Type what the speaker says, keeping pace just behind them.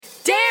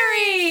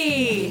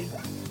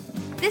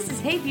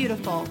Hey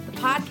Beautiful, the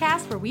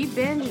podcast where we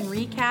binge and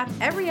recap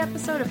every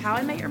episode of How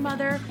I Met Your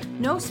Mother,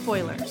 no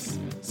spoilers.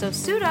 So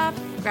suit up,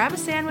 grab a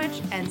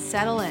sandwich, and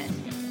settle in.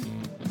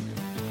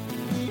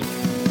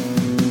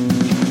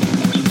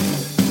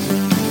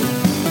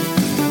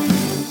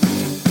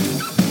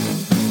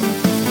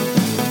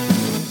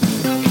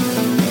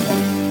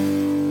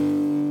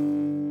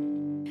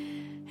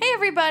 Hey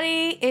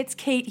everybody, it's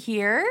Kate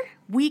here.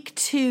 Week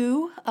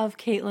 2 of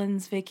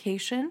Caitlin's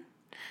vacation.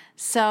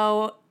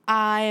 So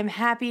I am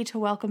happy to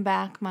welcome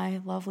back my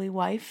lovely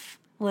wife,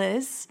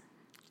 Liz.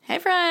 Hey,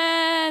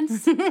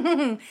 friends.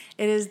 It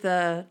is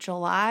the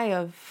July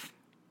of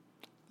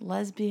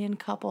lesbian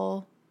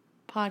couple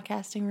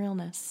podcasting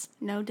realness.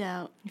 No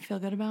doubt. You feel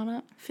good about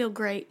it? Feel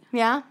great.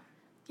 Yeah?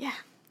 Yeah.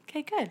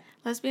 Okay, good.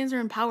 Lesbians are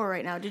in power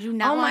right now. Did you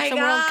not watch the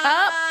World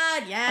Cup?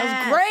 Yes.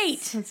 That was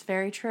great. It's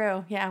very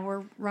true. Yeah,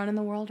 we're running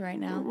the world right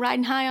now.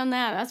 Riding high on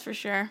that, that's for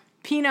sure.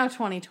 Pinot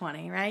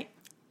 2020, right?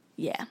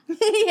 Yeah.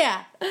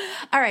 Yeah.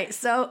 All right,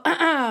 so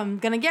I'm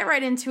going to get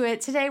right into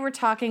it. Today we're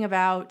talking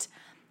about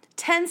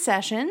 10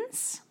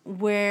 sessions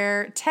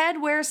where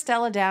Ted wears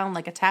Stella down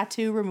like a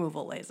tattoo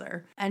removal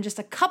laser. And just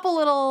a couple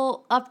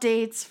little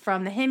updates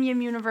from the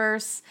Himium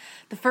universe.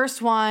 The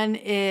first one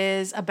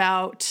is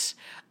about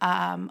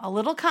a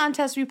little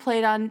contest we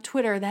played on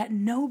Twitter that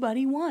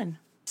nobody won.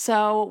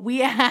 So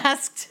we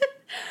asked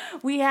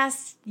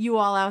you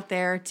all out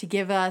there to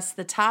give us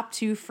the top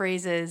 2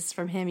 phrases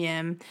from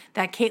Himium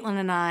that Caitlin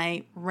and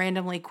I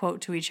randomly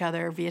quote to each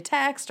other via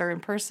text or in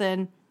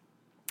person.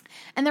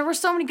 And there were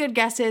so many good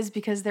guesses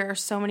because there are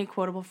so many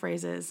quotable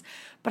phrases.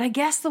 But I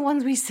guess the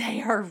ones we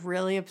say are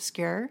really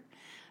obscure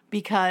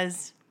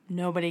because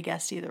nobody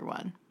guessed either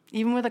one,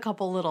 even with a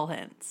couple little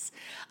hints.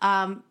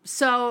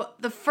 So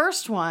the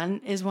first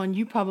one is one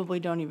you probably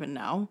don't even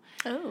know.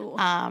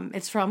 Oh.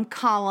 It's from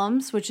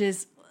Columns, which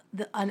is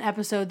an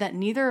episode that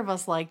neither of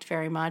us liked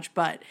very much,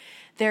 but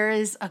there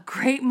is a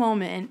great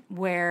moment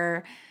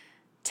where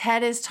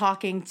Ted is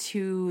talking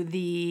to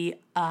the,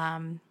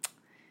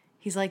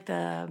 he's like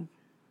the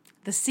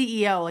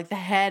CEO, like the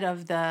head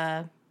of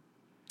the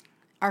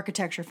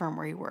architecture firm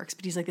where he works,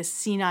 but he's like this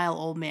senile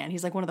old man.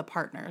 He's like one of the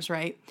partners,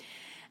 right?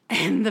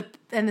 And the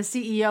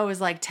CEO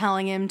is like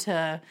telling him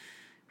to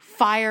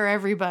fire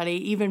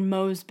everybody, even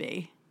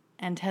Mosby.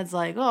 And Ted's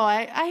like, oh,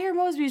 I hear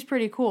Mosby's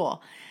pretty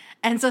cool.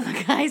 And so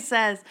the guy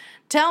says,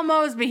 tell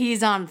Mosby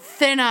he's on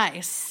thin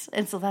ice.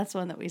 And so that's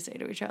one that we say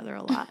to each other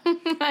a lot.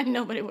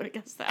 Nobody would have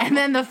guessed that. And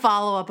then the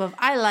follow-up of,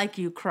 I like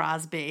you,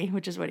 Crosby,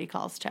 which is what he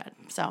calls Ted.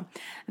 So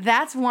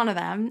that's one of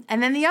them.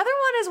 And then the other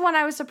one is one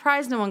I was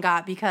surprised no one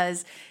got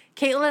because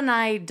Caitlin and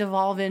I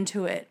devolve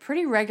into it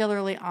pretty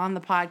regularly on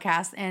the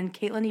podcast. And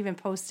Caitlin even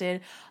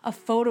posted a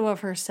photo of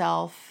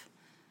herself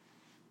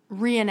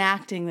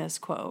reenacting this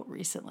quote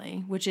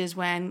recently, which is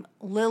when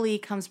Lily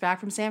comes back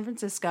from San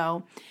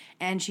Francisco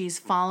and she's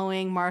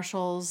following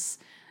Marshall's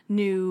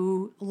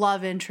new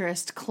love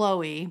interest,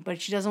 Chloe, but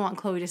she doesn't want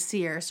Chloe to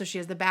see her, so she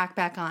has the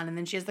backpack on and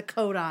then she has the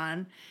coat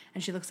on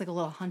and she looks like a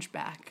little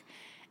hunchback.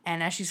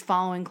 And as she's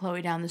following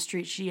Chloe down the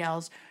street, she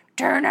yells,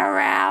 "Turn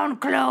around,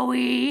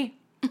 Chloe!"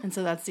 And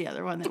so that's the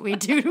other one that we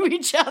do to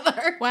each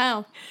other.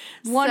 Wow.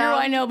 Wonder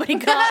why nobody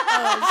got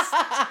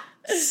those.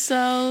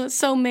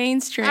 So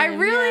mainstream. I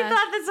really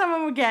thought that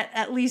someone would get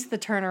at least the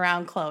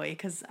turnaround Chloe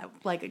because,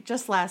 like,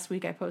 just last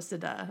week I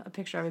posted a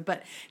picture of it.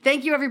 But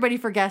thank you, everybody,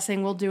 for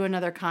guessing. We'll do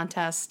another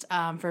contest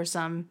for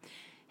some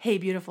Hey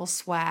Beautiful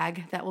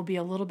swag that will be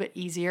a little bit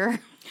easier.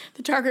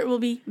 The target will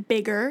be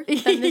bigger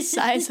than the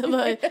size of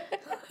a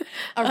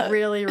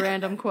really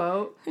random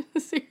quote.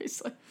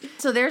 Seriously.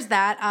 So there's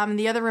that.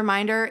 The other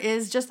reminder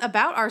is just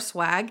about our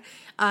swag.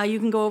 You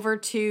can go over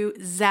to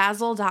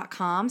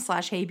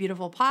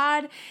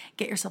Zazzle.com/HeyBeautifulPod.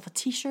 Get yourself a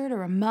t-shirt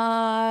or a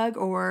mug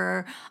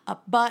or a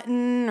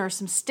button or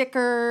some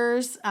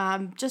stickers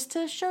just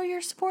to show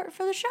your support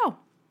for the show.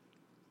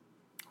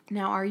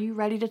 Now, are you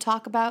ready to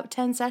talk about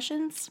 10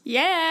 sessions?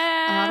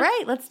 Yeah. All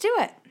right, let's do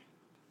it.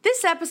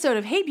 This episode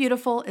of Hey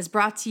Beautiful is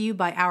brought to you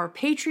by our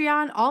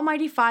Patreon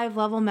Almighty 5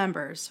 level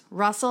members,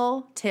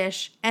 Russell,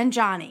 Tish, and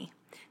Johnny.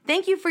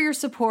 Thank you for your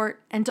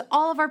support, and to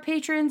all of our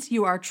patrons,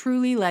 you are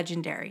truly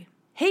legendary.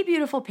 Hey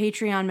Beautiful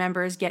Patreon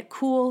members get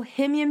cool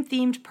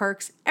Himium-themed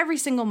perks every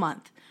single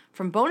month,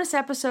 from bonus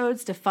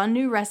episodes to fun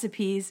new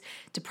recipes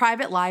to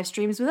private live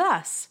streams with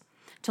us.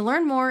 To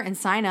learn more and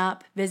sign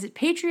up, visit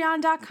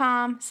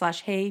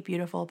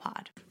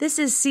patreon.com/HeyBeautifulPod. This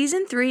is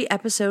Season 3,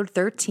 Episode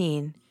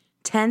 13,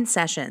 10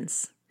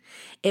 Sessions.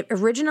 It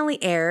originally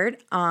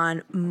aired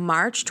on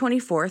March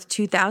 24th,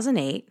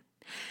 2008.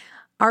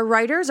 Our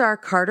writers are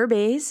Carter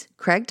Bays,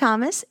 Craig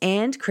Thomas,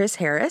 and Chris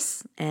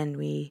Harris, and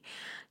we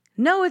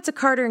know it's a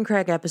Carter and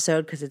Craig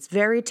episode because it's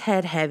very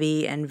Ted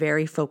heavy and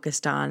very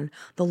focused on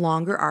the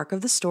longer arc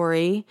of the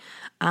story.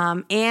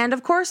 And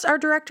of course, our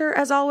director,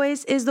 as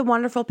always, is the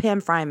wonderful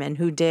Pam Fryman,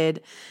 who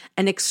did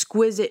an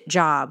exquisite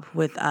job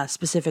with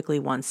specifically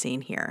one scene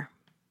here.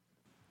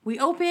 We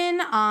open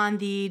on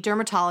the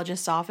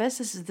dermatologist's office.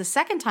 This is the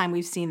second time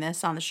we've seen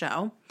this on the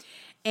show.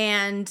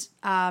 And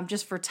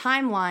just for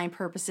timeline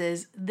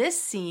purposes,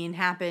 this scene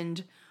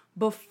happened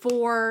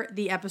before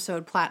the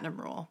episode Platinum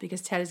Rule,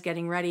 because Ted is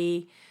getting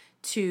ready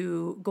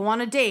to go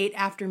on a date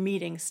after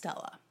meeting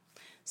Stella.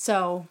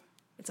 So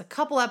it's a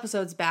couple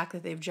episodes back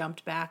that they've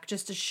jumped back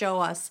just to show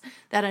us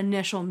that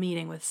initial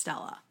meeting with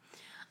Stella.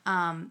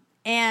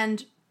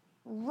 And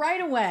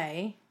right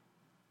away,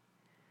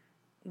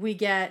 we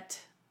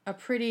get a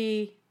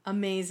pretty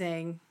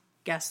amazing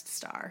guest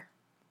star.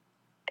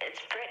 It's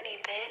Brittany,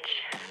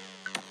 bitch.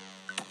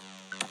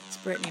 It's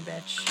Brittany,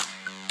 bitch.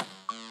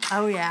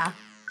 Oh, yeah.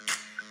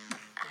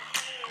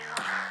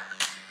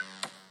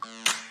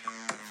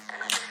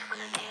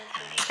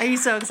 Are you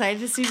so excited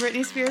to see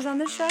Britney Spears on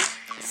this show?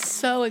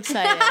 So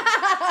excited.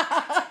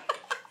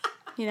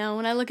 You know,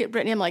 when I look at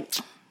Brittany, I'm like,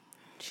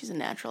 she's a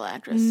natural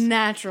actress.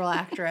 Natural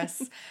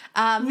actress.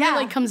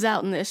 Really comes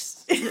out in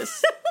this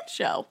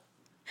show.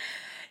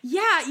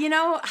 Yeah, you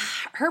know,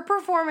 her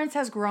performance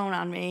has grown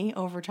on me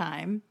over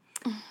time.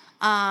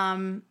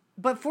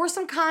 But for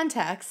some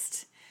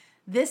context,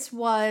 this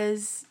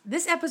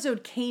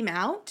episode came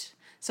out,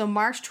 so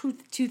March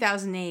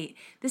 2008.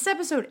 This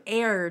episode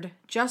aired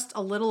just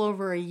a little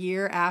over a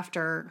year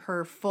after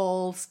her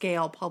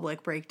full-scale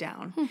public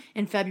breakdown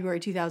in February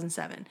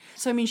 2007.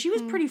 So, I mean, she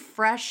was pretty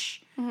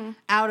fresh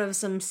out of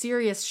some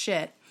serious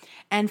shit.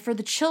 And for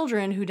the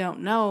children who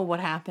don't know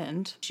what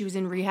happened, she was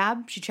in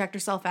rehab. She checked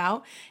herself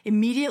out,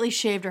 immediately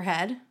shaved her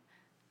head,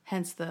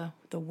 hence the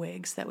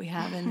wigs that we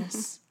have in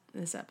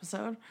this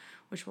episode,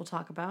 which we'll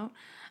talk about.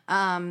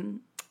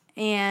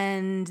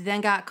 And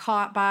then got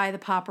caught by the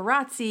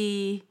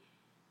paparazzi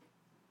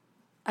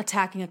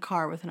attacking a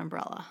car with an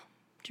umbrella.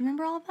 Do you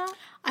remember all of that?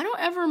 I don't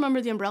ever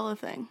remember the umbrella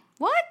thing.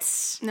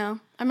 What? No.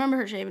 I remember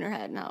her shaving her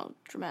head and how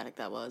dramatic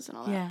that was and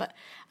all that. Yeah. But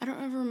I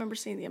don't ever remember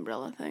seeing the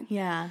umbrella thing.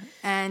 Yeah.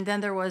 And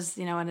then there was,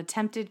 you know, an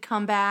attempted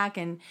comeback.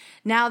 And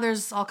now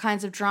there's all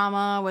kinds of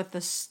drama with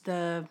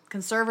the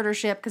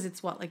conservatorship because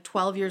it's,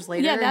 12 years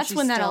later? Yeah, that's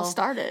when that all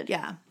started.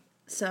 Yeah.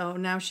 So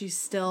now she's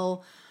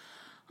still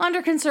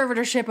under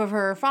conservatorship of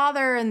her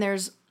father, and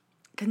there's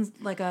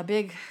a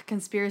big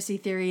conspiracy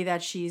theory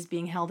that she's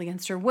being held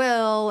against her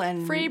will,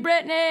 and Free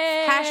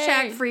Britney!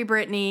 Hashtag Free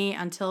Britney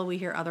until we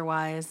hear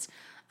otherwise.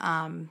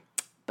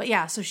 But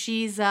yeah, so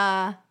she's,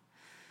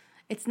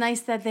 it's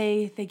nice that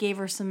they gave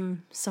her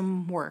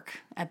some work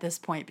at this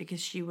point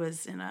because she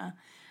was in an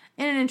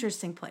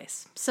interesting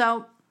place.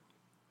 So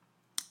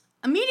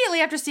immediately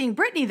after seeing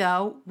Britney,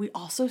 though, we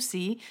also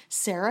see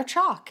Sarah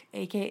Chalke,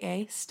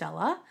 aka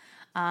Stella,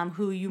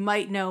 who you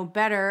might know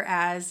better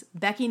as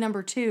Becky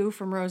number 2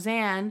 from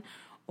Roseanne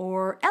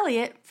or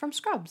Elliot from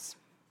Scrubs.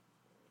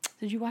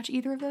 Did you watch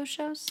either of those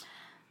shows?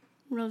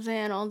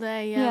 Roseanne all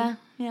day, yeah.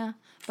 Yeah.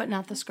 But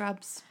not the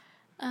Scrubs.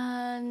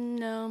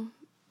 No.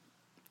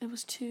 It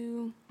was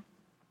too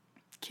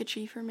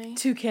kitschy for me.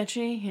 Too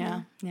kitschy?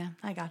 Yeah,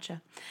 I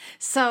gotcha.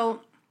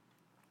 So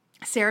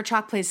Sarah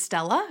Chalke plays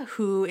Stella,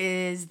 who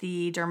is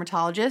the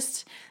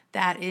dermatologist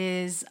that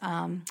is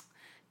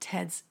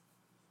Ted's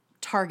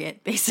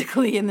target,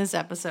 basically, in this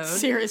episode.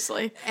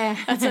 Seriously.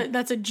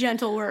 That's a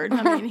gentle word.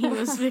 I mean, he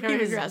was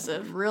very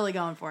aggressive. Really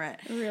going for it.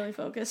 Really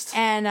focused.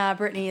 And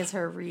Brittany is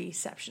her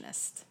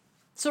receptionist.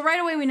 So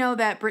right away we know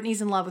that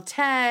Brittany's in love with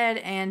Ted,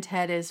 and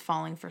Ted is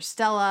falling for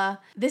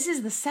Stella. This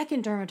is the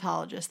second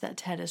dermatologist that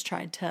Ted has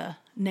tried to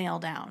nail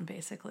down,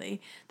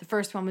 basically. The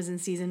first one was in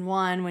season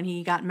 1 when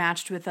he got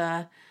matched with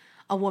a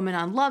woman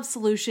on Love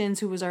Solutions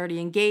who was already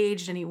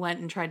engaged, and he went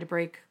and tried to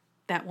break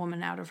that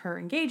woman out of her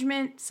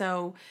engagement.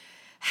 So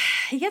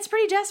he gets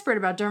pretty desperate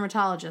about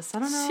dermatologists. I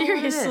don't know.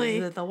 Seriously. What it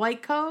is. Is it the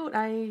white coat?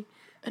 An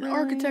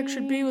architect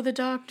should be with a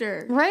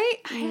doctor. Right?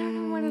 I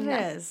don't know what it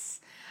is.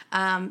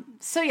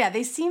 So yeah,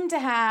 they seem to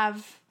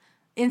have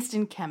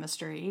instant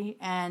chemistry,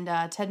 and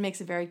Ted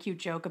makes a very cute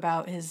joke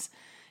about his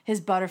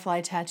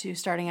butterfly tattoo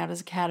starting out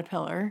as a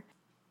caterpillar.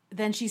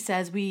 Then she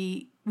says,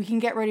 we can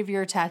get rid of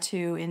your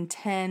tattoo in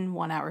 10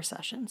 one-hour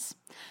sessions.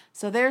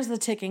 So there's the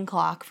ticking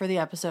clock for the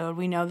episode.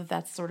 We know that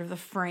that's sort of the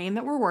frame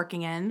that we're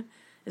working in,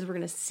 is we're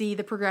going to see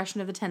the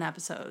progression of the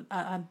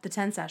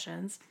 10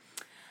 sessions.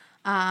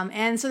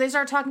 And so they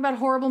start talking about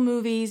horrible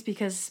movies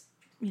because,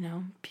 you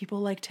know, people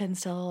like Ted and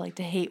Stella like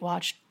to hate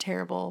watch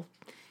terrible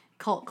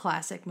cult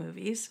classic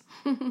movies.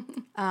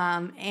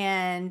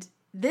 And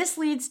this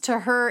leads to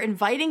her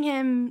inviting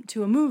him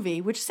to a movie,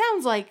 which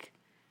sounds like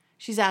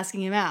she's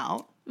asking him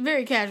out.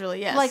 Very casually,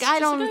 yes. Like, I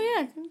don't...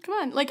 yeah, come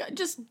on. Like,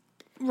 just...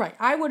 Right.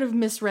 I would have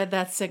misread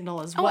that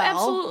signal as well. Oh,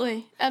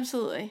 absolutely.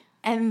 Absolutely.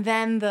 And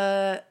then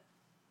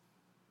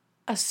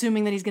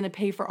assuming that he's going to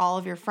pay for all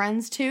of your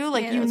friends too.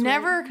 Like, you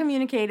never weird.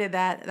 Communicated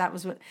that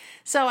was what...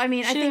 So, I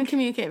mean, I think... didn't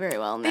communicate very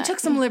well in that. They took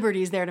some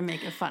liberties there to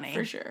make it funny.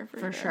 For sure.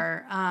 For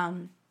sure.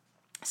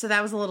 So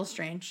that was a little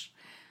strange.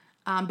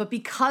 But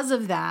because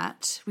of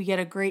that, we get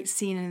a great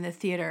scene in the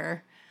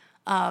theater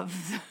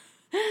of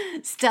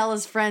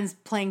Stella's friends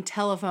playing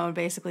telephone,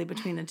 basically,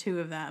 between the two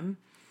of them.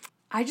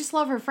 I just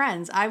love her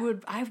friends. I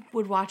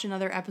would watch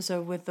another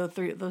episode with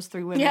those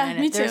three women in it.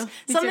 Me too. There's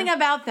something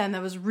about them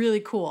that was really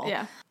cool.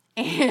 Yeah.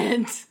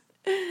 And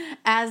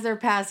as they're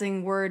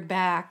passing word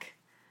back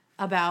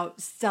about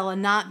Stella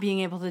not being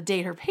able to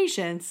date her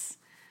patients,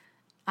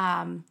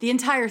 The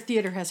entire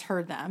theater has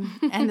heard them.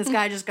 And this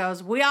guy just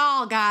goes, "We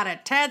all got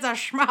it. Ted's a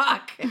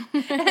schmuck."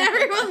 And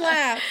everyone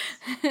laughs.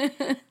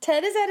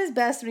 Ted is at his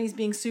best when he's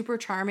being super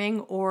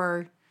charming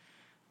or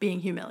being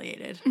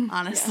humiliated,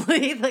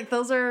 honestly. Like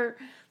those are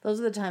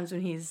the times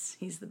when he's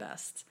the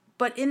best.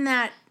 But in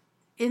that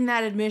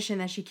admission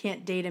that she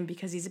can't date him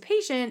because he's a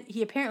patient,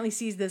 he apparently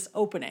sees this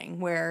opening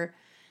where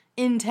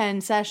in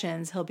 10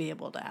 sessions he'll be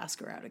able to ask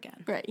her out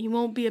again. Right. He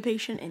won't be a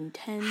patient in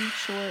 10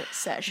 short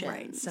sessions.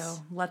 Right.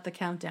 So let the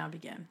countdown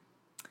begin.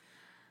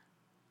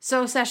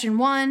 So session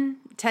 1,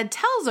 Ted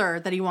tells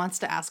her that he wants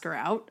to ask her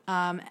out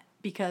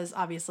because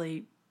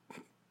obviously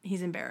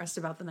he's embarrassed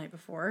about the night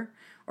before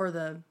or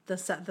the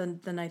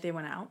night they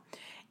went out.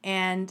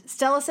 And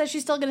Stella says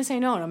she's still going to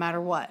say no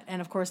matter what.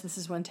 And of course, this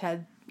is when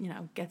Ted,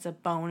 gets a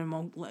bone and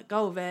won't let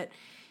go of it.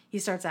 He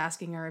starts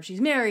asking her if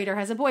she's married or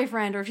has a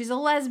boyfriend or if she's a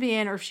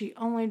lesbian or if she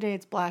only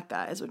dates black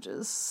guys, which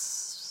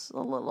is a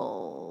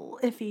little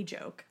iffy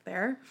joke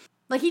there.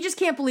 Like, he just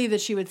can't believe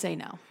that she would say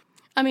no.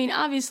 I mean,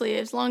 obviously,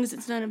 as long as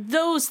it's none of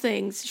those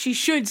things, she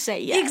should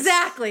say yes.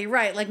 Exactly,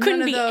 right. Like, couldn't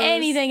none of be those,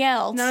 anything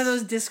else. None of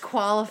those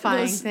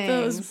disqualifying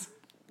things.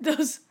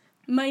 Those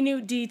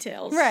minute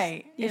details.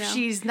 Right. If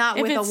she's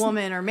not with a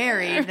woman or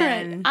married,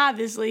 then... Right.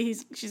 Obviously,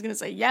 she's going to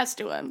say yes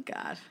to him.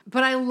 God.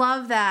 But I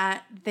love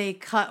that they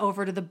cut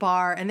over to the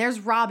bar, and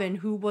there's Robin,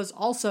 who was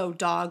also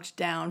dogged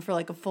down for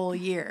like a full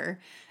year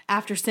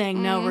after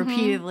saying no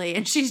repeatedly.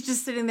 And she's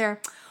just sitting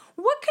there,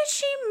 what could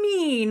she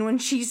mean when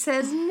she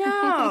says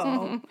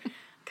no?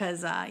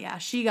 Because,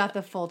 she got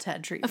the full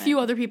Ted treatment. A few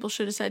other people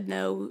should have said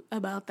no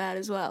about that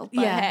as well.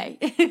 But hey,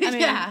 I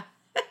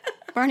mean,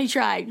 Barney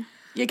tried.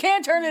 You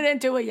can't turn it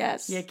into a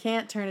yes. You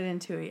can't turn it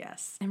into a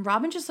yes. And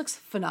Robin just looks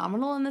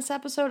phenomenal in this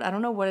episode. I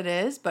don't know what it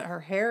is, but her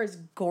hair is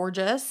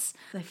gorgeous.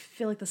 I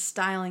feel like the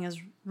styling is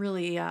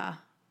really,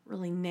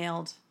 really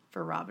nailed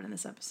for Robin in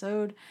this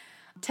episode.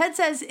 Ted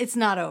says it's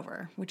not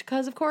over, which,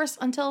 because, of course,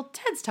 until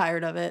Ted's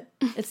tired of it,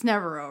 it's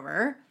never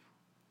over.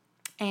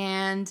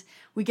 And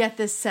we get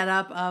this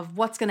setup of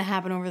what's going to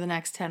happen over the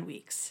next 10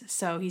 weeks.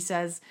 So he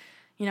says,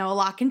 a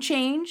lot can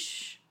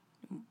change.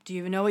 Do you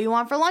even know what you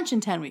want for lunch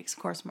in 10 weeks? Of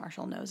course,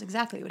 Marshall knows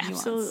exactly what he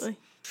wants. Absolutely.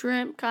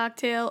 Shrimp,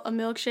 cocktail, a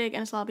milkshake,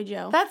 and a sloppy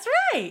joe. That's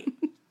right.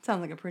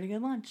 Sounds like a pretty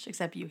good lunch,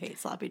 except you hate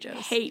sloppy joes.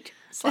 Hate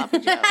sloppy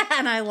joe.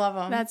 And I love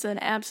them. That's an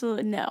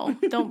absolute no.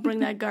 Don't bring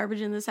that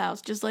garbage in this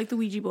house, just like the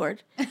Ouija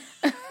board.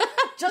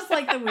 Just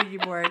like the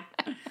Ouija board.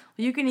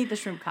 You can eat the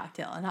shrimp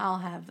cocktail, and I'll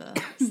have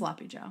the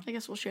sloppy joe. I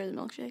guess we'll share the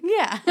milkshake.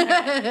 Yeah.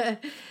 Right.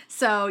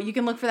 So you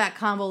can look for that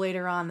combo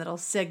later on that'll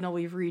signal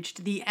we've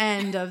reached the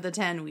end of the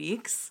 10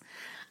 weeks.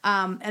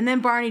 And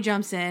then Barney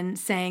jumps in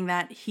saying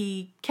that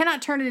he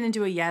cannot turn it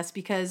into a yes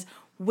because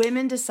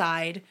women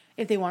decide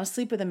if they want to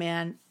sleep with a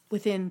man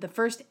within the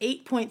first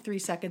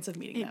 8.3 seconds of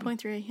meeting them.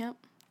 8.3, yep.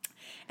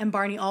 And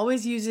Barney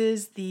always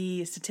uses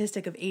the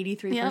statistic of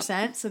 83%,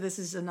 yep. So this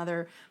is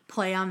another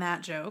play on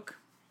that joke.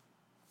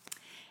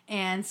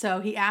 And so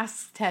he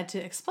asks Ted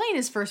to explain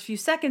his first few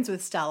seconds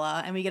with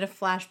Stella, and we get a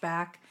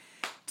flashback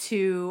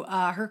to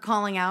her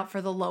calling out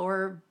for the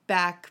lower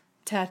back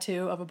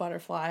tattoo of a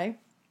butterfly.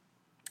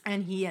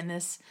 And he and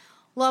this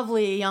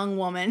lovely young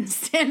woman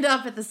stand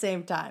up at the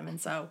same time. And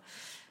so,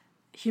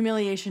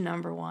 humiliation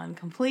number 1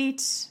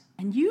 complete.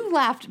 And you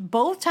laughed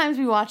both times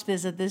we watched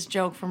this at this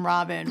joke from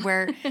Robin,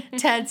 where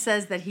Ted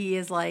says that he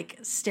is like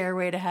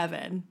Stairway to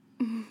Heaven.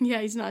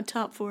 Yeah, he's not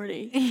top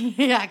 40.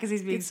 Yeah, because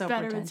he's being so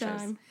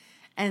pretentious.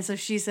 And so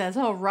she says,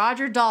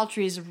 Roger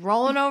Daltrey's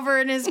rolling over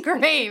in his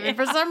grave. And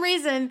for some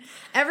reason,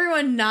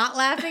 everyone not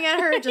laughing at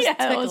her just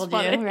tickled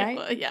you, right?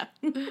 Well, yeah.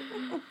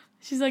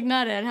 She's like,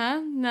 not dead,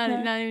 huh?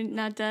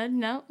 Not dead?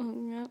 No?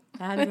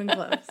 Not even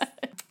close.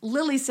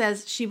 Lily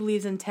says she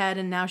believes in Ted,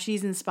 and now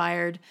she's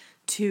inspired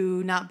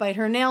to not bite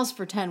her nails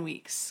for 10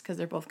 weeks because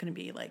they're both going to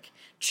be, like,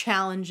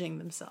 challenging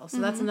themselves. So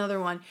that's another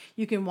one.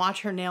 You can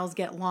watch her nails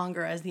get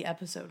longer as the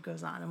episode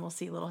goes on, and we'll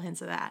see little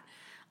hints of that.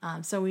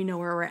 So we know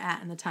where we're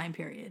at in the time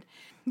period.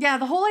 Yeah,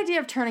 the whole idea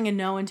of turning a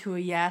no into a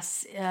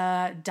yes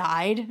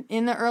died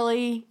in the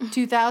early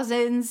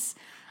 2000s.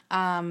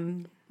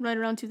 Right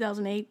around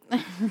 2008.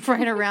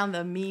 Right around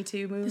the Me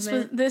Too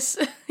movement. This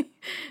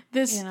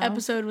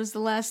episode was the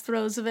last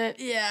throes of it.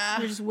 Yeah.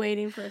 We're just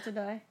waiting for it to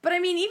die. But I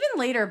mean, even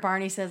later,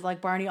 Barney says, like,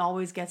 Barney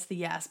always gets the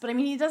yes. But I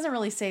mean, he doesn't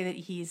really say that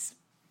he's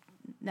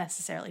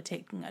necessarily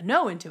taking a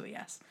no into a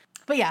yes.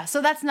 But yeah,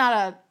 so that's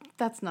not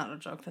a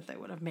joke that they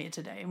would have made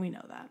today, and we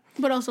know that.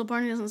 But also,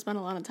 Barney doesn't spend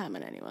a lot of time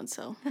on anyone,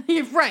 so.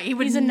 Right,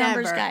 he's a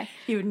numbers guy.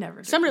 He would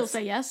never do Somebody this. will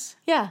say yes.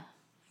 Yeah.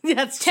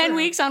 That's 10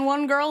 weeks on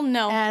one girl?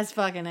 No. As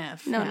fucking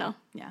if. No.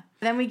 Yeah.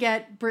 Then we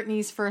get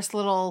Brittany's first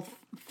little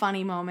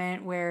funny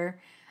moment where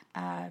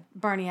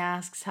Barney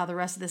asks how the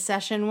rest of the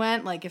session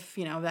went, like if,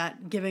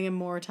 that giving him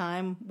more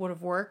time would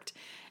have worked.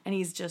 And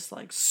he's just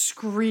like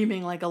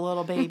screaming like a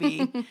little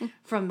baby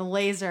from the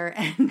laser.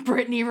 And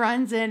Brittany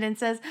runs in and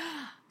says,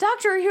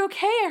 "Doctor, are you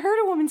okay? I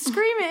heard a woman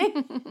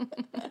screaming."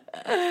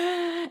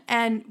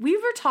 And we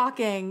were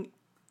talking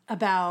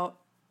about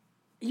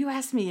You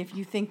asked me if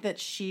you think that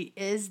she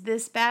is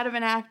this bad of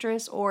an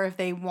actress or if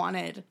they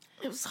wanted.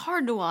 It was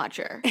hard to watch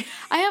her.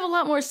 I have a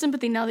lot more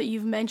sympathy now that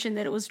you've mentioned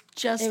that it was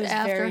just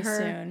after very her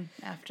soon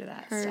after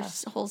that her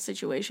stuff. whole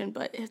situation,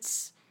 but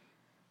it's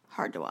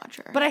hard to watch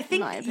her. But I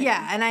think, in my opinion.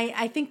 yeah, and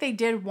I think they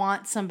did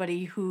want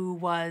somebody who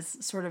was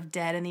sort of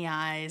dead in the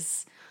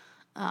eyes,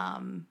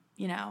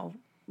 you know,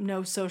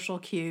 no social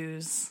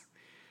cues.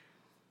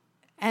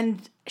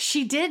 And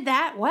she did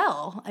that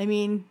well. I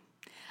mean,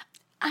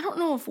 I don't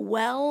know if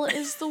well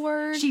is the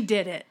word. she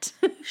did it.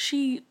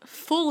 She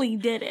fully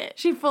did it.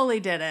 She fully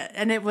did it.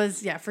 And it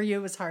was, yeah, for you,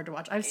 it was hard to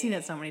watch. I've seen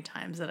it so many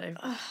times that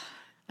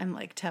I'm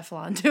like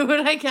Teflon to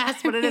it, I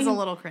guess, but it is a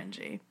little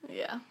cringy.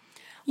 Yeah.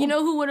 You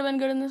know who would have been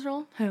good in this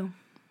role? Who?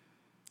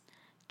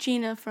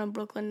 Gina from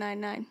Brooklyn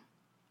Nine-Nine.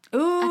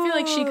 Ooh. I feel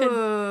like she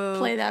could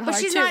play that hard,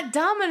 But she's too. not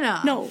dumb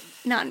enough. No,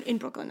 not in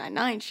Brooklyn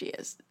Nine-Nine she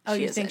is. Oh,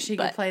 she you think isn't, she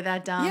could play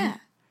that dumb? Yeah.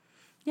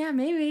 Yeah,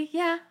 maybe.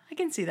 Yeah, I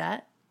can see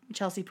that.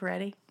 Chelsea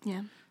Peretti.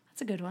 Yeah.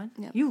 That's a good one.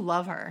 Yep. You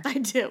love her. I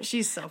do.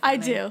 She's so funny. I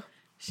do.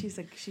 She's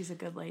a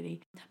good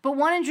lady. But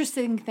one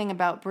interesting thing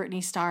about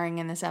Brittany starring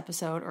in this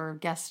episode, or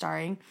guest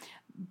starring,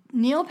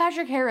 Neil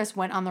Patrick Harris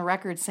went on the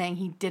record saying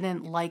he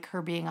didn't like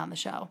her being on the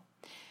show.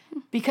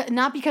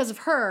 Not because of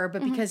her,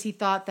 but because he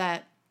thought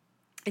that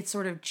it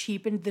sort of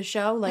cheapened the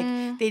show.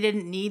 Like, they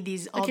didn't need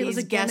all it was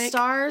these a guest gimmick.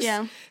 stars.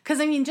 Yeah. Because,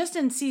 I mean, just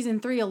in season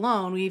 3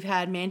 alone, we've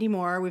had Mandy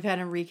Moore, we've had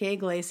Enrique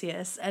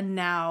Iglesias, and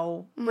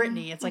now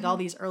Brittany. It's like all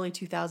these early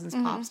 2000s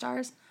pop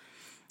stars.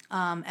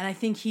 And I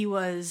think he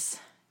was...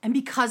 And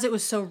because it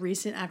was so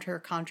recent after her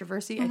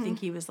controversy, I think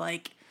he was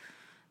like,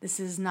 this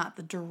is not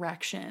the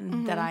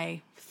direction that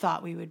I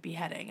thought we would be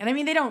heading. And I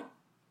mean, they don't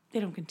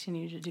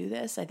continue to do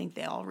this. I think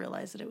they all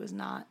realize that it was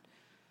not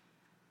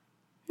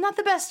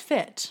the best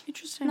fit.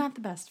 Interesting. Not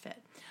the best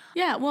fit.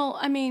 Yeah, well,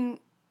 I mean,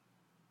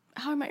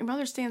 How I Met Your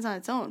Mother stands on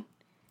its own.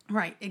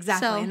 Right,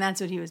 exactly. So, and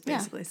that's what he was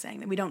basically saying,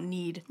 that we don't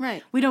need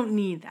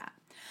that.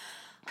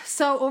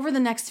 So over the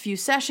next few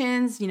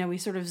sessions, you know, we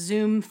sort of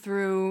zoom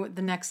through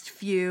the next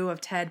few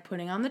of Ted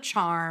putting on the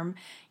charm,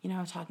 you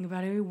know, talking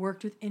about how he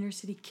worked with inner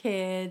city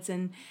kids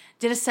and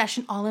did a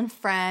session all in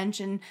French.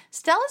 And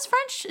Stella's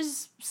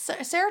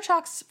Sarah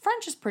Chalk's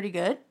French is pretty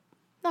good.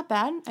 Not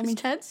bad. I mean,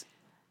 Ted's?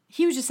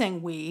 He was just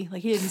saying we.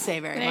 Like, he didn't say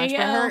very There much. you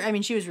But go. her, I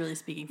mean, she was really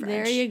speaking French.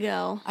 There you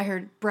go. I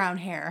heard brown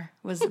hair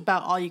was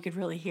about all you could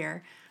really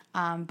hear.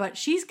 But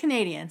she's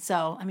Canadian,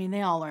 so, I mean,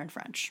 they all learn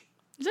French.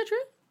 Is that true?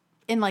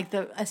 In like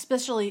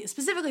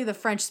specifically the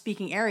French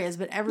speaking areas,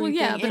 but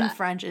everything in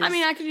French is. I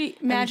mean, I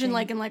could imagine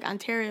like in like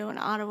Ontario and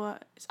Ottawa.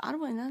 Is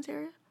Ottawa in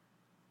Ontario?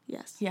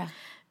 Yes. Yeah.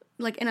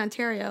 Like in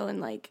Ontario and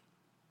like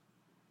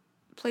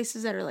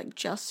places that are like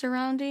just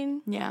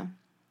surrounding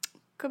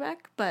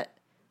Quebec, but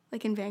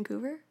like in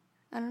Vancouver,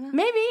 I don't know.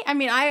 Maybe. I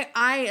mean,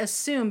 I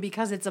assume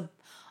because it's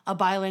a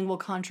bilingual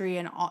country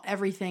and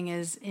everything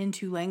is in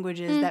 2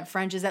 languages that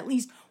French is at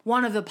least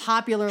one of the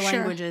popular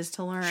languages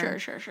to learn.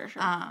 Sure.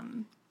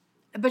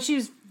 But she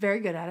was very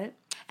good at it.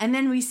 And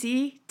then we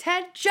see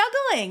Ted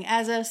juggling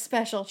as a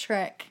special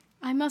trick.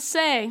 I must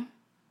say,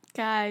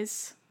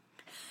 guys,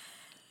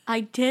 I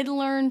did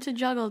learn to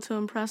juggle to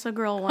impress a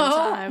girl one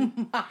time.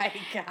 Oh my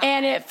God.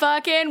 And it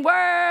fucking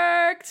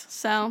worked.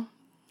 So,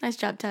 nice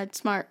job, Ted.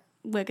 Smart.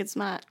 Wicked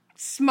smart.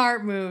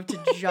 Smart move to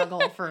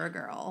juggle for a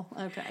girl.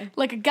 Okay.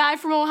 Like a guy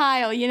from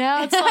Ohio, you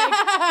know? It's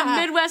like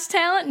Midwest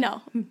talent.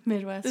 No.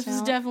 Midwest This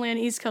talent. is definitely an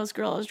East Coast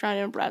girl I was trying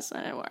to impress,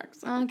 and it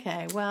works.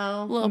 Okay,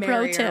 well, Little marry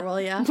pro her, tip.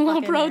 will ya? Little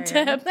Fucking pro marry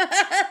her.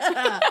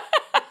 tip.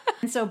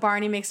 And so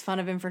Barney makes fun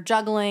of him for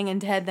juggling, and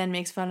Ted then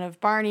makes fun of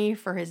Barney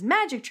for his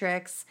magic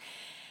tricks.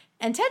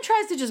 And Ted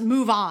tries to just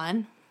move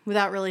on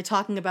without really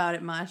talking about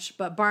it much,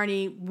 but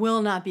Barney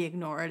will not be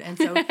ignored. And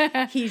so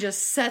he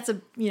just sets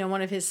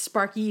one of his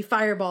sparky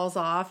fireballs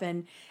off,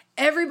 and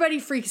everybody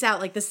freaks out.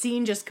 Like, the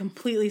scene just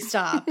completely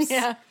stops.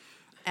 Yeah.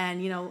 And,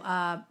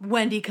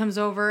 Wendy comes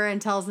over and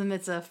tells them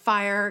it's a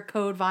fire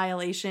code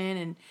violation,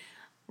 and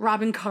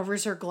Robin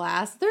covers her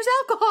glass. There's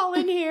alcohol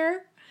in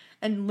here.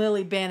 And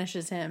Lily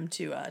banishes him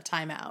to a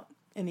timeout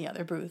in the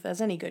other booth, as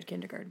any good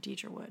kindergarten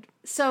teacher would.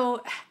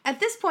 So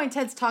at this point,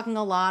 Ted's talking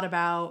a lot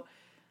about,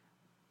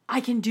 I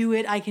can do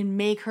it, I can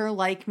make her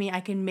like me,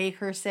 I can make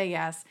her say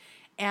yes.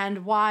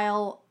 And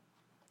while,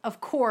 of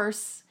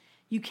course,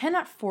 you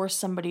cannot force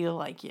somebody to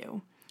like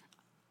you,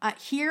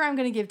 here I'm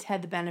going to give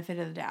Ted the benefit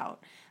of the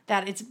doubt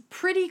that it's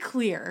pretty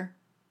clear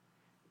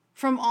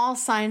from all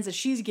signs that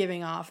she's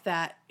giving off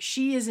that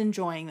she is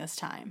enjoying this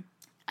time.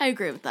 I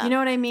agree with that. You know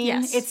what I mean?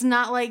 Yes. It's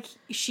not like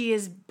she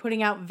is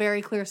putting out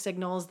very clear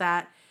signals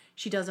that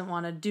she doesn't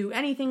want to do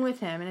anything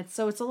with him. And it's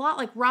a lot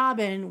like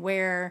Robin,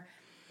 where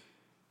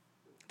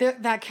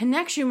that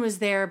connection was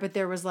there, but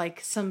there was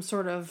like some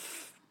sort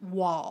of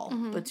wall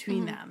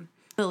between them.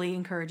 Lily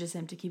encourages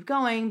him to keep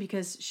going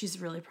because she's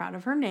really proud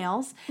of her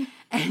nails.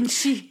 And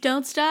she...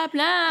 Don't stop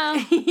now.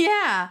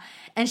 Yeah.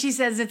 And she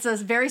says it's a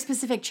very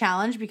specific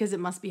challenge because it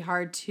must be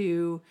hard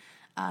to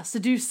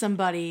seduce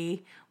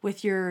somebody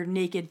with your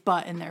naked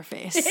butt in their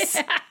face.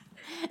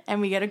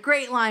 And we get a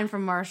great line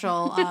from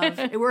Marshall of,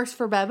 it works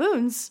for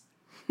baboons,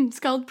 It's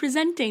called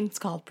presenting. It's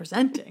called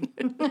presenting.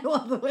 I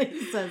love the way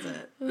he says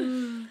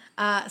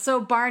it. So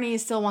Barney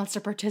still wants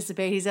to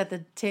participate. He's at the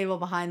table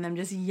behind them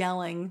just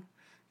yelling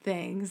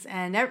things.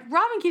 And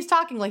Robin keeps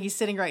talking like he's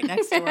sitting right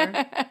next to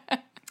her.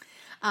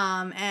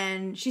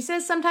 And she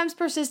says sometimes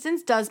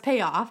persistence does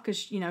pay off because,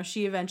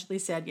 she eventually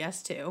said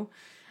yes too.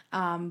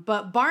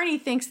 But Barney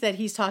thinks that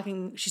she's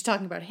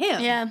talking about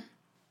him. Yeah.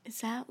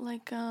 Is that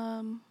like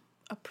a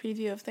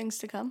preview of things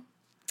to come?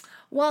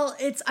 Well,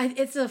 it's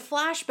a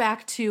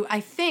flashback to,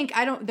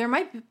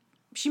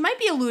 she might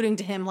be alluding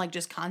to him like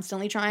just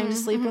constantly trying to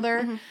sleep with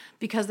her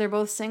because they're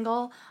both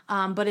single.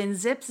 But in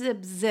Zip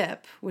Zip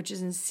Zip, which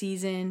is in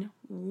season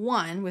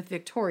 1 with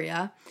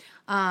Victoria,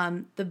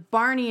 the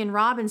Barney and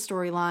Robin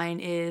storyline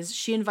is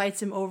she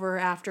invites him over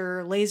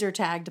after laser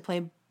tag to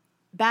play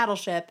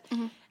Battleship.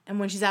 And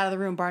when she's out of the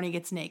room, Barney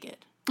gets naked.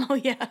 Oh,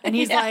 yeah. And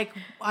he's like,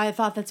 I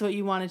thought that's what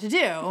you wanted to do.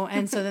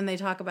 And so then they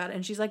talk about it.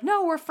 And she's like,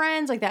 no, we're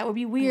friends. Like, that would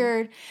be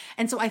weird.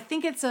 And so I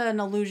think it's an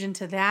allusion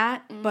to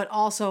that. But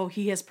also,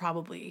 he has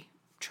probably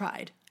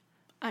tried.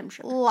 I'm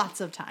sure.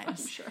 Lots of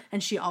times. I'm sure.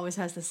 And she always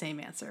has the same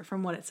answer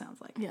from what it sounds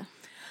like. Yeah.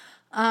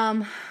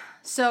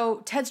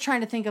 So Ted's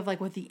trying to think of,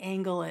 like, what the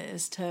angle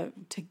is to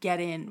get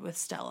in with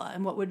Stella.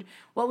 And what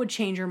would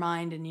change her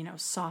mind and,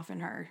 soften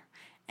her.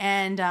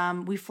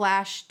 And we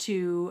flash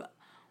to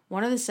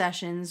one of the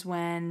sessions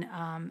when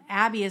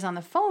Abby is on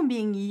the phone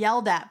being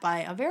yelled at by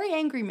a very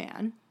angry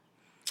man,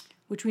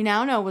 which we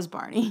now know was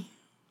Barney.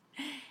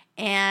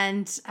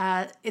 And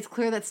it's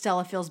clear that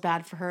Stella feels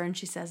bad for her, and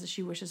she says that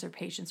she wishes her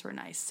patients were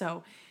nice.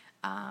 So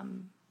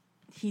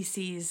he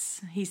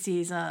sees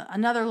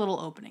another little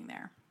opening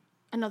there.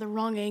 Another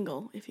wrong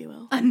angle, if you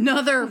will.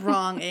 Another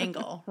wrong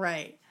angle,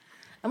 right.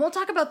 And we'll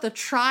talk about the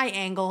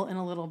triangle in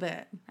a little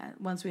bit,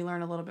 once we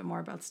learn a little bit more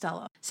about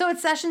Stella. So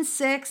it's session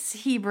 6.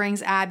 He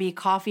brings Abby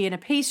coffee and a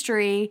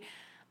pastry,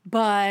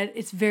 but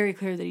it's very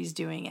clear that he's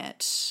doing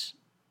it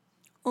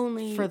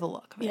only for the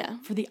look of it,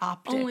 for the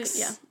optics,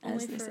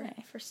 only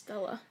for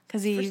Stella.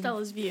 Because he for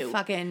Stella's view.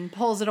 Fucking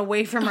pulls it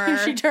away from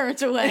her. She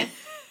turns away.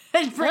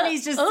 And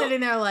Brittany's just sitting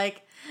there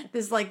like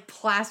this like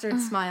plastered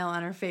smile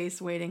on her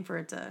face, waiting for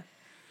it to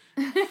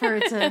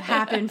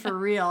happen for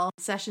real.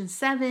 Session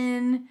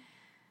 7.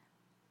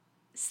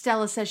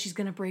 Stella says she's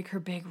going to break her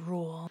big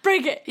rule.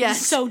 Break it! Yes.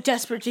 He's so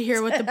desperate to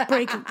hear what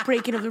the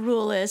breaking of the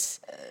rule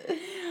is.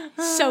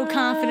 So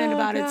confident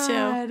about it,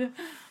 too.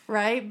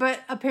 Right?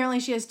 But apparently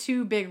she has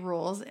 2 big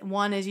rules.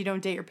 One is you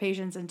don't date your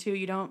patients, and 2,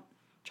 you don't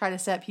try to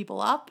set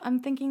people up. I'm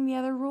thinking the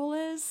other rule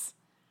is...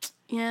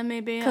 Yeah,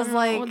 maybe. Because,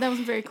 that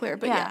wasn't very clear,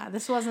 but yeah.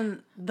 This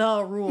wasn't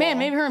the rule. Man,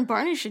 maybe her and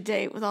Barney should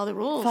date with all the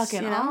rules.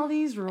 Fucking all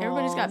these rules.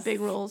 Everybody's got big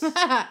rules.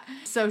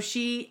 So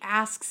she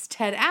asks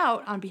Ted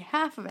out on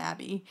behalf of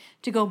Abby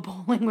to go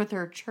bowling with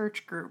her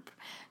church group.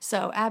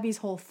 So Abby's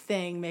whole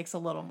thing makes a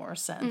little more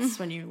sense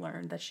when you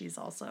learn that she's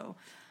also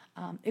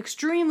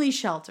extremely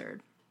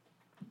sheltered.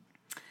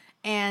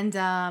 And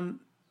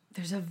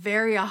there's a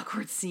very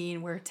awkward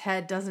scene where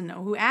Ted doesn't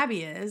know who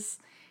Abby is.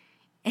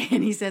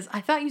 And he says,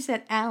 I thought you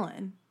said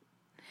Alan.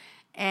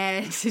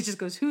 And it just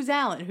goes, who's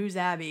Alan? Who's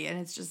Abby? And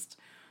it's just,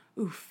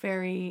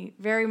 very,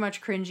 very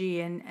much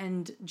cringy.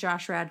 And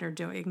Josh Radnor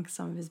doing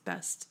some of his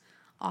best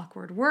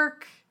awkward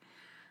work.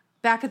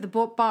 Back at the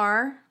boat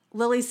bar,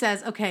 Lily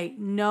says, okay,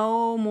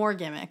 no more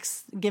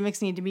gimmicks.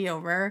 Gimmicks need to be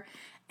over.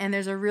 And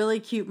there's a really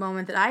cute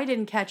moment that I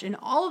didn't catch in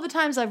all of the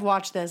times I've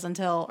watched this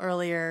until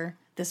earlier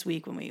this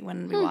week when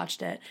we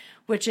watched it,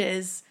 which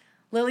is...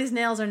 Lily's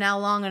nails are now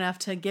long enough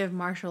to give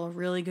Marshall a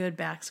really good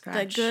back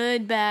scratch. The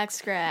good back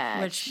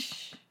scratch.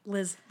 Which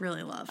Liz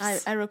really loves.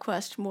 I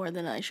request more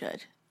than I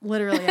should.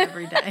 Literally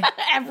every day.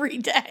 Every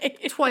day.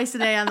 Twice a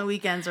day on the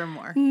weekends or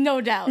more. No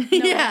doubt. No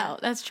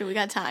doubt. That's true. We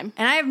got time.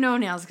 And I have no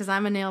nails because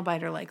I'm a nail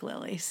biter like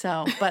Lily.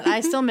 But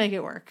I still make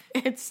it work.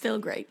 It's still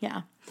great.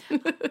 Yeah.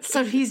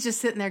 So he's just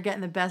sitting there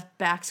getting the best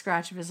back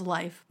scratch of his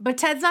life. But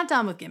Ted's not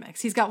done with gimmicks.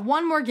 He's got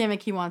one more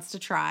gimmick he wants to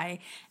try.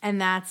 And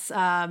that's...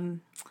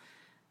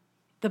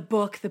 the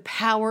book, The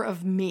Power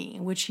of Me,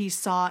 which he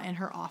saw in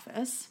her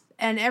office.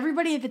 And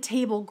everybody at the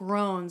table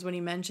groans when he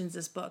mentions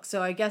this book.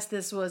 So I guess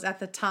this was, at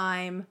the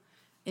time,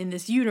 in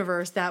this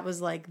universe, that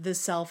was like the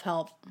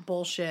self-help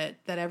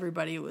bullshit that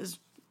everybody was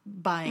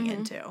buying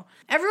into.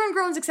 Everyone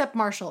groans except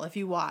Marshall, if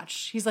you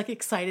watch. He's like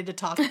excited to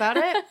talk about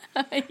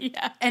it.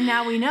 Yeah. And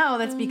now we know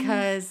that's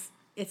because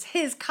it's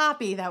his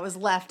copy that was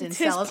left in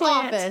Stella's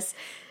office.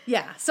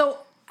 Yeah. So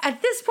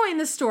at this point in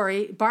the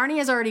story, Barney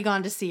has already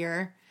gone to see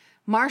her.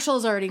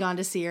 Marshall's already gone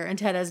to see her, and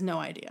Ted has no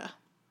idea.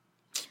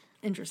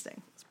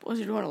 Interesting. Suppose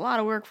you're doing a lot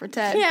of work for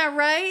Ted. Yeah,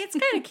 right? It's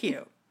kind of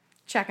cute.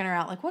 Checking her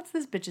out, like, what's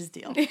this bitch's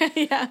deal?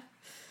 Yeah.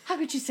 How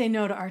could you say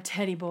no to our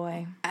Teddy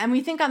boy? And we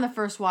think on the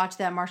first watch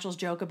that Marshall's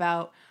joke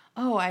about,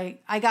 oh,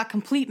 I got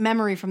complete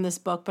memory from this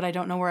book, but I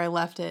don't know where I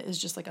left it, is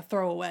just like a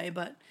throwaway.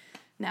 But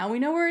now we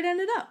know where it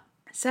ended up.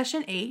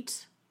 Session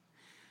 8.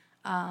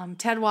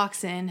 Ted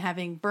walks in,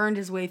 having burned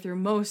his way through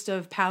most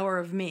of Power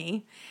of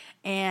Me,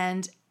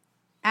 and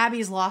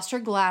Abby's lost her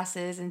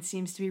glasses and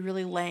seems to be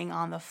really laying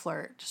on the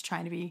flirt, just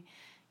trying to be,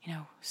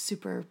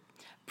 super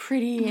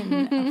pretty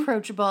and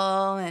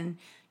approachable and,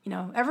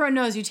 everyone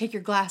knows you take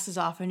your glasses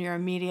off and you're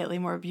immediately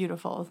more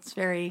beautiful. It's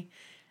very,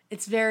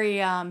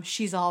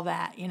 she's all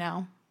that,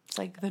 It's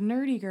like the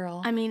nerdy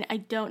girl. I mean, I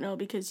don't know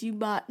because you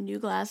bought new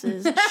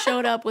glasses,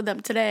 showed up with them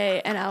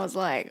today, and I was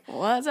like,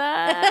 what's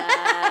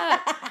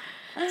up?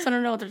 So I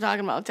don't know what they're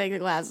talking about. Take the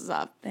glasses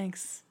off.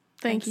 Thanks.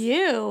 Thank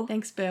you.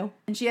 Thanks, Boo.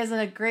 And she has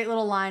a great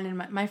little line,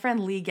 and my friend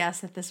Lee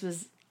guessed that this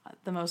was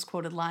the most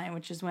quoted line,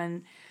 which is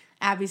when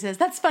Abby says,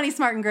 "That's funny,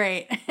 smart, and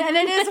great." And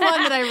it is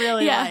one that I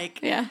really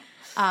like. Yeah.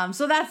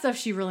 So that stuff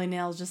she really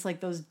nails, just like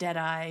those dead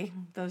eye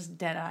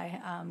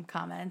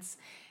comments.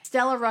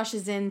 Stella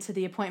rushes into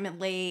the appointment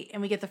late,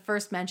 and we get the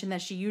first mention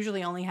that she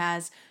usually only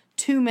has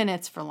 2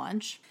 minutes for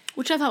lunch.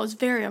 Which I thought was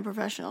very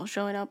unprofessional,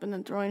 showing up and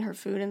then throwing her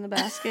food in the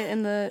basket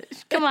in the...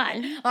 Come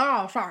on.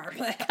 Oh, sorry.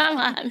 Come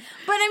on.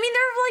 But, I mean,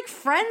 they're, like,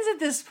 friends at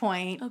this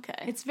point.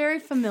 Okay. It's very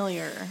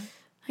familiar.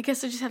 I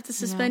guess I just have to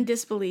suspend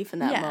disbelief in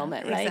that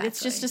moment, right? Exactly.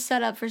 It's just a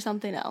setup for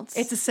something else.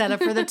 It's a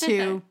setup for the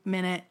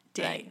 2-minute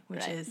date,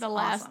 which is the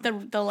last,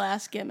 awesome. the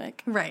last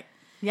gimmick. Right.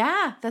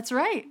 Yeah, that's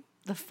right.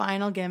 The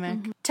final gimmick.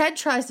 Mm-hmm. Ted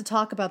tries to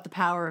talk about the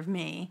power of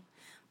me,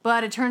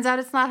 but it turns out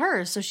it's not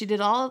hers. So he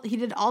did all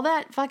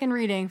that fucking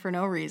reading for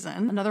no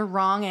reason. Another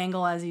wrong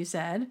angle, as you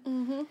said.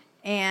 Mm-hmm.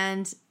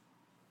 And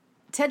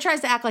Ted tries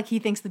to act like he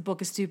thinks the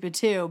book is stupid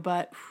too,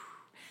 but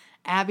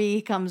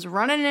Abby comes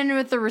running in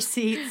with the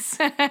receipts.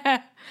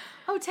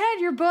 Oh, Ted,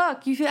 your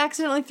book. You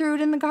accidentally threw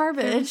it in the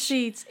garbage. The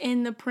receipts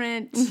in the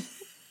print.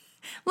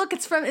 Look,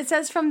 it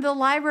says from the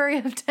library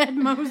of Ted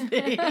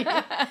Mosby.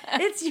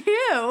 It's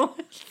you.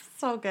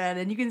 So good.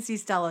 And you can see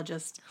Stella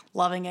just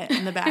loving it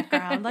in the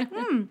background. Like,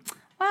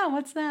 wow,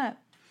 what's that?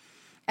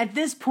 At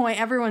this point,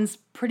 everyone's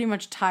pretty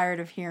much tired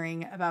of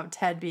hearing about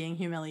Ted being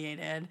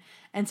humiliated.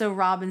 And so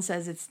Robin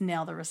says it's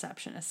nail the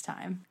receptionist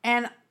time.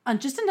 And on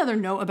just another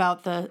note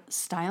about the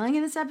styling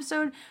in this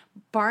episode,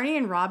 Barney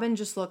and Robin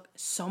just look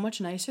so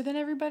much nicer than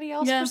everybody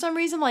else for some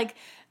reason. Like,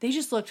 they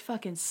just looked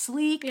fucking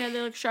sleek. Yeah,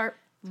 they look sharp.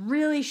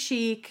 Really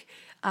chic.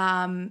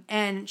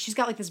 And she's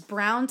got like this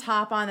brown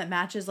top on that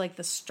matches like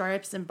the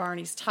stripes in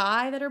Barney's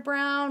tie that are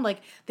brown. Like,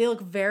 they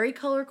look very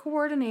color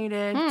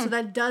coordinated. So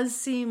that does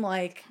seem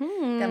like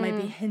that might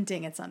be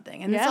hinting at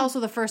something. And it's also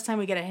the first time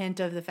we get a hint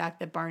of the fact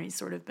that Barney's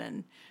sort of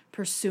been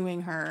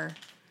pursuing her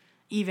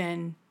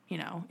even,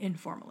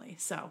 informally.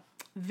 So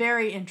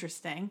very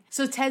interesting.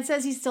 So Ted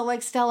says he still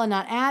likes Stella,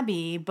 not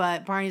Abby,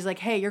 but Barney's like,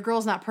 hey, your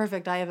girl's not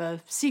perfect. I have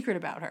a secret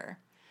about her.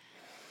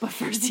 But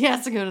first he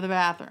has to go to the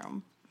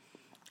bathroom.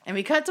 And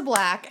we cut to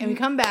black, and we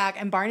come back,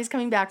 and Barney's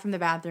coming back from the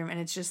bathroom, and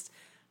it's just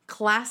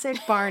classic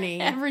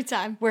Barney. Every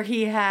time. Where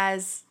he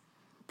has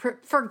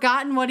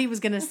forgotten what he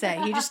was going to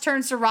say. He just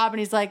turns to Rob, and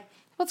he's like,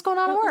 what's going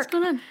on at work? What's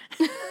going on?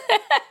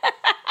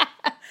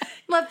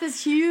 Left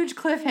this huge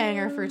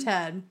cliffhanger for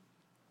Ted.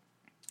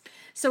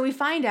 So we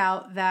find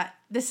out that,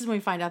 this is when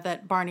we find out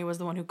that Barney was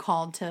the one who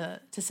called to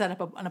set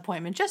up an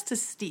appointment just to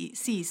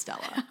see Stella.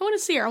 I want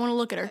to see her. I want to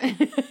look at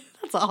her.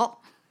 That's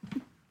all.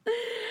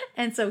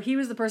 And so he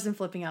was the person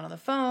flipping out on the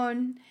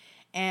phone,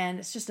 and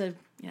it's just a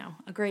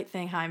great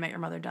thing How I Met Your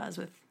Mother does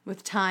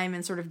with time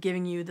and sort of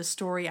giving you the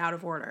story out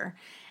of order.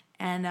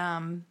 And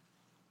I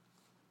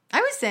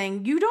was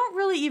saying, you don't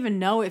really even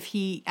know if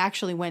he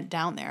actually went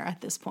down there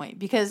at this point,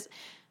 because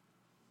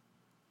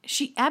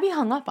Abby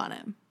hung up on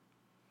him.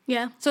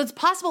 Yeah. So it's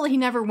possible that he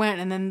never went,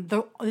 and then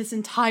this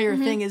entire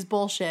thing is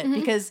bullshit,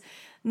 because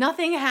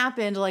nothing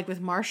happened like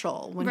with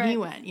Marshall when he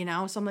went,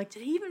 So I'm like,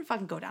 did he even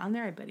fucking go down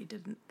there? I bet he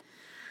didn't.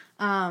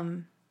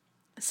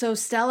 So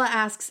Stella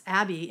asks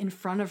Abby in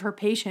front of her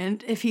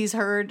patient if she's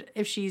heard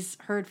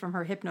from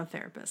her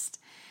hypnotherapist.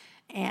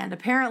 And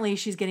apparently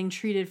she's getting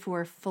treated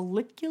for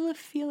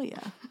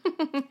folliculophilia,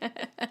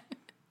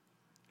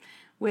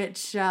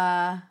 which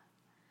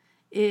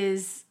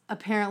is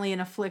apparently an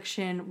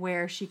affliction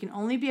where she can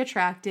only be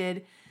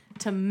attracted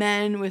to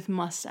men with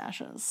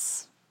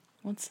mustaches.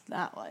 What's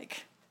that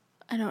like?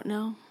 I don't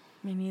know.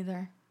 Me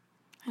neither.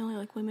 I only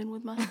like women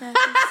with mustaches.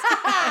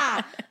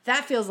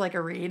 That feels like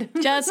a read.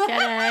 Just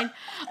kidding.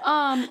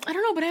 I don't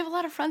know, but I have a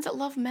lot of friends that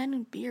love men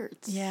with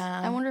beards.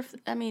 Yeah. I wonder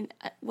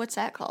what's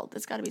that called?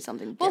 It's got to be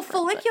something well,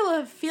 different.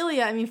 Well,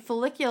 folliculophilia,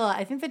 follicula,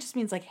 I think that just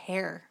means like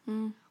hair.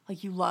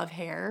 Like you love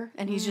hair.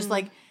 And he's just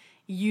like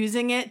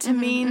using it to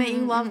mean that you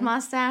love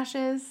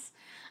mustaches.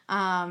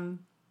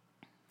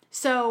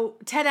 So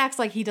Ted acts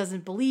like he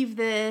doesn't believe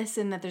this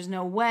and that there's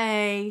no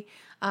way.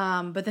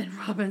 But then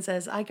Robin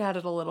says, I got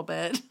it a little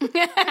bit.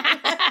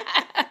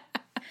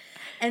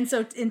 And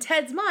so in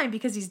Ted's mind,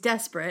 because he's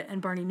desperate,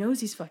 and Barney knows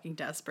he's fucking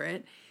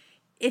desperate,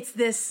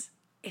 it's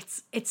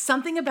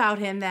something about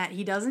him that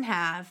he doesn't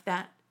have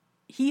that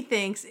he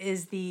thinks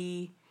is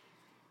the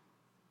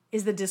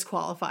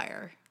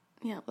disqualifier.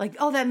 Yeah. Like,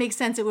 oh, that makes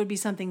sense. It would be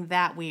something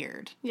that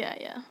weird.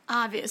 Yeah.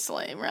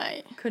 Obviously,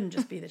 right. Couldn't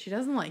just be that she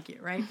doesn't like you,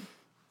 right?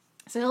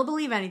 So he'll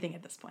believe anything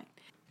at this point.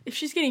 If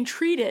she's getting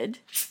treated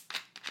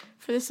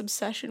for this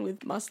obsession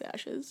with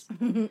mustaches,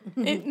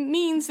 it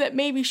means that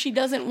maybe she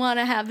doesn't want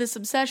to have this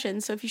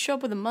obsession. So if you show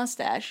up with a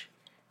mustache...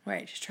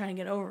 Right, she's trying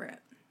to get over it.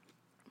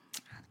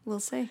 We'll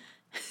see.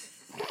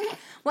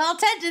 Well,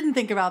 Ted didn't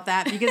think about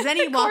that because then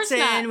he walks course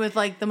not. in with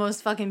like the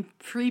most fucking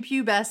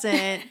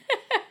prepubescent,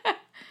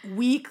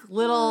 weak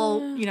little,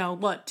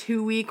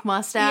 2-week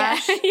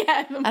mustache.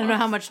 Yeah. I don't know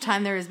how much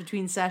time there is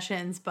between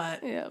sessions,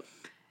 but Yep.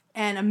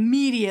 and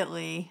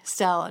immediately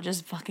Stella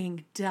just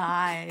fucking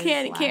dies.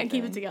 Can't keep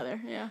laughing. it together.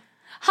 Yeah.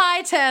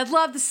 Hi, Ted.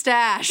 Love the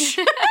stash.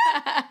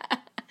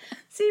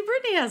 See,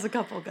 Brittany has a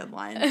couple good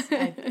lines,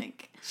 I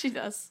think. She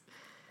does.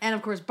 And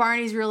of course,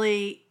 Barney's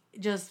really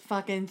just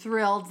fucking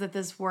thrilled that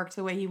this worked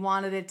the way he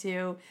wanted it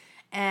to.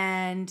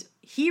 And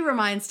he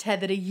reminds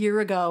Ted that a year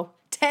ago,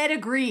 Ted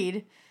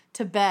agreed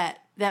to bet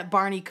that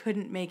Barney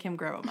couldn't make him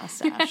grow a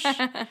mustache.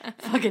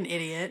 Fucking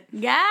idiot.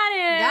 Got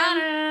him. Got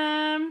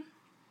him.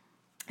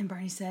 And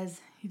Barney says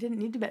he didn't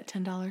need to bet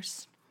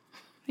 $10.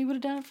 He would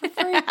have done it for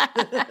free.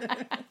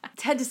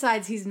 Ted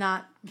decides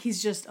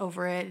he's just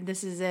over it.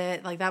 This is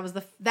it. Like that was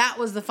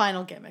the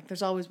final gimmick.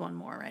 There's always one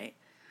more, right?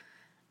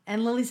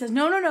 And Lily says,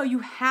 no, you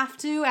have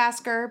to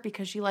ask her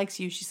because she likes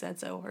you. She said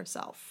so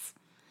herself.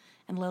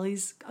 And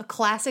Lily's a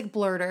classic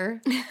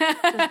blurter.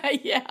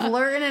 Yeah.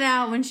 Blurting it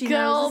out when she Good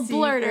knows old the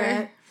secret.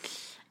 blurter.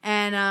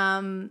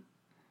 And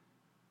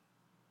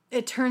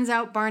it turns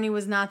out Barney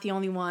was not the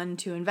only one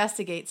to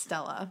investigate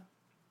Stella.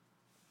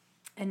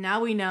 And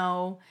now we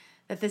know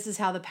that this is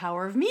how the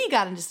power of me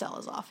got into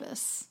Stella's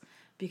office.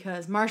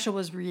 Because Marshall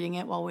was reading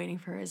it while waiting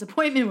for his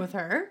appointment with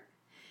her.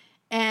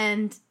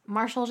 And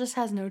Marshall just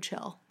has no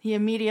chill. He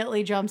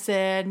immediately jumps in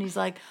and he's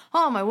like,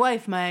 oh, my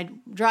wife, my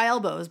dry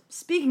elbows.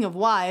 Speaking of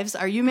wives,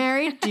 are you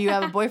married? Do you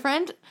have a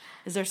boyfriend?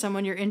 Is there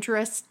someone you're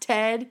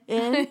interested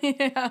in?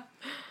 Yeah.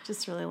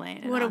 Just really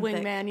laying it What a on thick.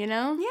 wingman, you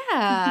know?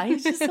 Yeah,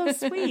 he's just so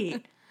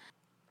sweet.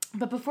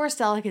 But before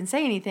Stella can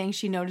say anything,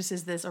 she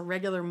notices this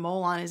irregular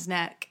mole on his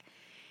neck.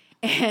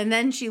 And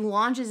then she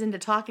launches into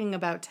talking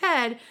about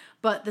Ted,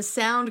 but the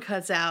sound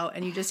cuts out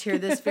and you just hear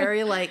this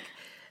very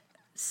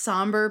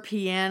somber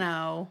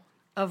piano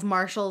of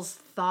Marshall's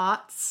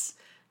thoughts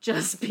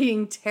just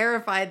being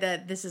terrified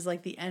that this is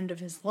like the end of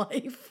his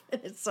life.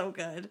 It's so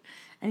good.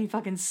 And he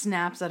fucking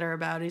snaps at her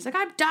about it. He's like,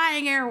 I'm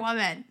dying here,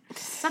 woman.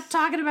 Stop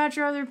talking about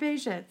your other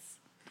patients.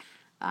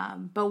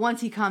 But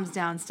once he calms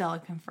down, Stella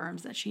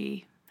confirms that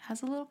she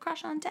has a little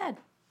crush on Ted.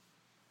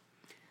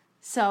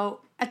 So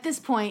at this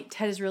point,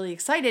 Ted is really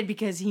excited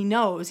because he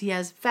knows he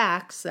has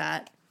facts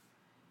that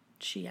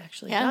she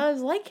actually does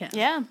like him.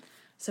 Yeah.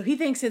 So he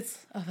thinks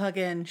it's a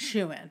fucking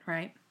shoo-in,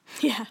 right?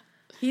 Yeah.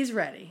 He's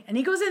ready. And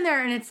he goes in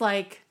there and it's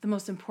like the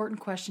most important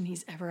question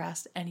he's ever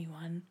asked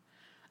anyone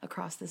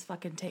across this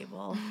fucking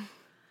table.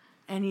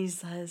 And he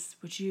says,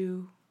 would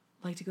you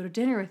like to go to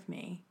dinner with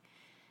me?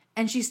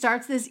 And she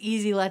starts this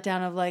easy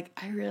letdown of like,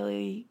 I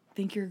really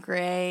think you're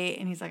great.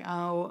 And he's like,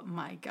 oh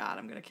my God,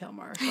 I'm going to kill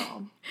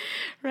Marshall.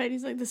 Right.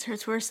 He's like, this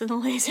hurts worse than the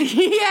laser.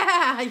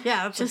 Yeah.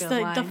 That's Just a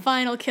good line. the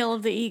final kill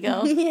of the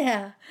ego.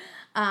 Yeah.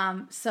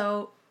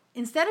 So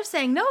instead of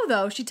saying no,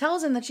 though, she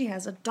tells him that she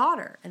has a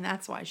daughter, and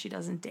that's why she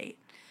doesn't date.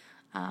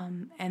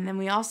 And then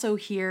we also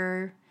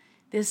hear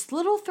this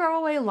little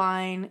throwaway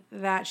line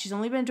that she's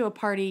only been to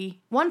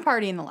one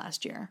party in the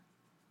last year,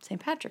 St.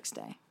 Patrick's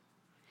Day.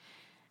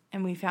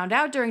 And we found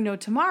out during No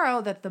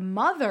Tomorrow that the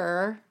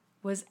mother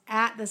was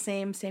at the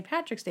same St.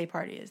 Patrick's Day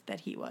party that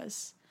he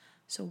was.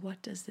 So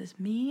what does this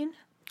mean?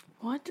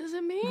 What does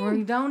it mean?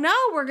 We don't know.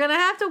 We're going to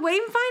have to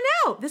wait and find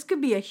out. This could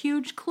be a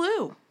huge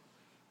clue.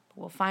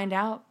 We'll find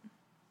out.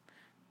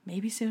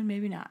 Maybe soon,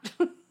 maybe not.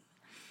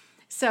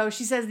 So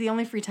she says the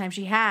only free time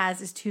she has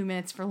is 2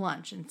 minutes for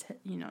lunch. And,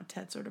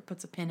 Ted sort of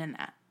puts a pin in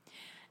that.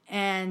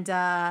 And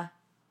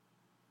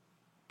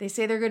they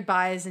say their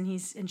goodbyes.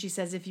 And she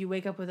says, if you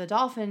wake up with a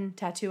dolphin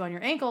tattoo on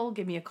your ankle,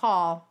 give me a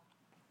call.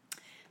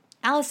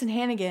 Allison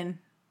Hannigan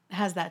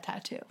has that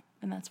tattoo.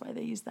 And that's why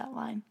they use that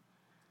line.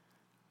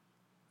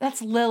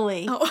 That's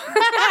Lily. Oh.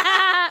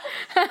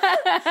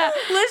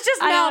 Liz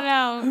just I don't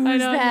know. Who's I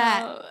don't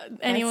that? know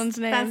anyone's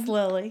name. That's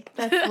Lily.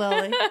 That's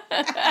Lily.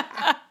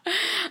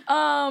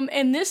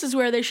 And this is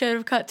where they should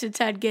have cut to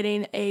Ted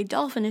getting a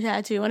dolphin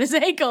tattoo on his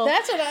ankle.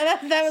 That's what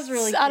that was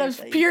really out cute,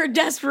 of pure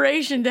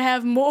desperation to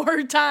have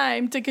more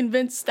time to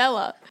convince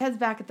Stella. Ted's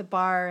back at the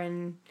bar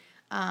and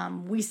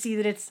we see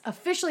that it's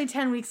officially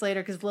 10 weeks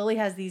later because Lily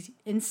has these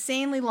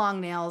insanely long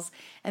nails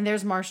and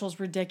there's Marshall's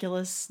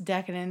ridiculous,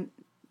 decadent,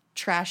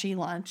 trashy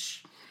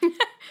lunch.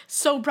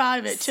 So proud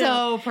of it, too.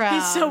 So proud.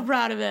 He's so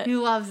proud of it. He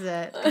loves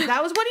it.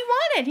 That was what he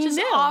wanted. He Just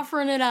knew.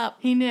 offering it up.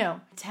 He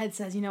knew. Ted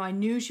says, I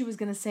knew she was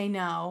going to say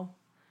no.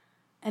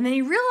 And then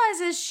he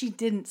realizes she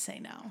didn't say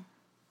no.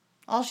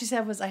 All she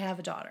said was, I have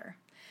a daughter.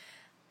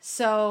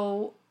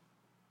 So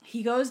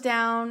he goes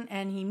down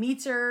and he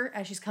meets her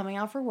as she's coming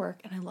out for work.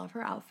 And I love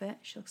her outfit.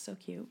 She looks so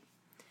cute.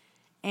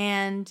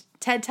 And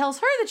Ted tells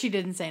her that she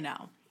didn't say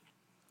no.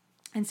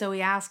 And so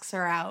he asks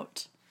her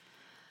out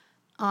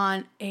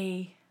on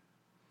a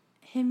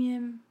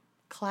Himium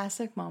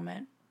classic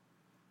moment,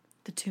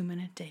 the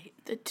 2-minute date.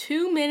 The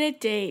 2-minute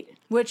date.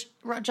 Which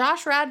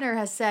Josh Radnor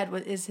has said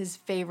is his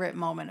favorite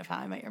moment of How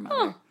I Met Your Mother.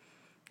 Huh.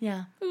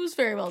 Yeah. It was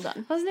very well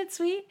done. Wasn't it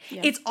sweet?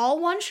 Yeah. It's all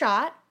one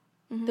shot.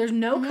 There's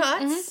no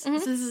cuts. So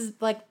this is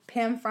like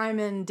Pam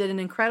Fryman did an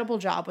incredible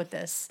job with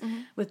this,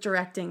 with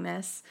directing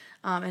this.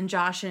 And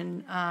Josh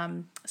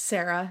and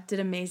Sarah did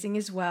amazing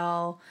as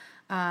well.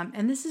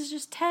 And this is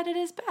just Ted at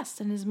his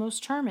best and his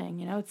most charming.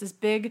 You know, it's this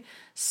big,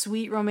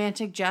 sweet,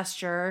 romantic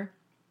gesture.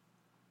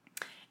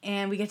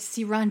 And we get to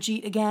see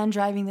Ranjit again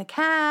driving the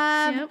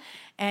cab. Yep.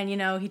 And, you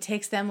know, he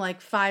takes them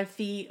like 5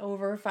 feet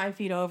over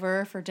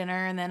for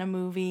dinner and then a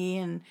movie.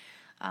 And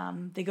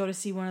they go to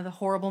see one of the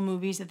horrible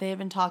movies that they have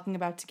been talking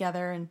about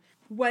together. And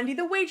Wendy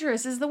the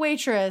waitress is the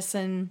waitress.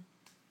 And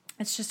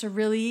it's just a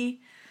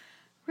really,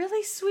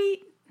 really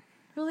sweet,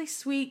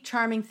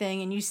 charming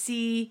thing. And you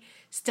see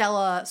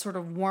Stella sort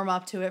of warm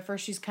up to it.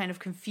 First she's kind of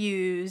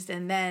confused.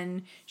 And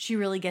then she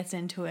really gets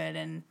into it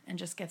and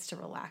just gets to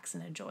relax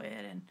and enjoy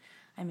it. And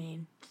I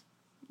mean,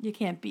 you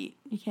can't beat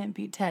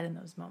Ted in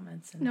those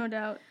moments. And no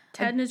doubt.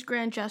 Ted and his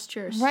grand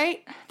gestures.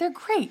 Right? They're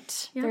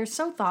great. Yep. They're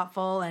so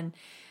thoughtful, and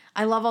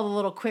I love all the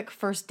little quick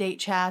first date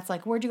chats,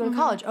 like, where'd you go to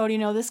college? Oh, do you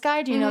know this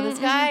guy? Do you know this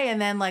guy? And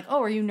then like,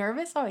 oh, are you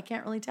nervous? Oh, I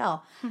can't really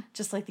tell.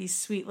 Just like these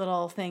sweet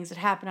little things that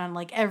happen on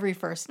like every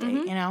first date,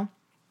 you know?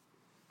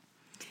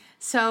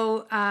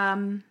 So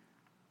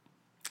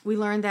we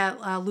learned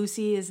that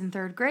Lucy is in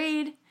 3rd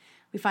grade.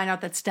 We find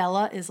out that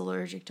Stella is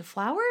allergic to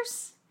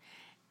flowers.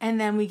 And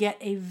then we get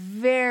a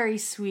very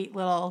sweet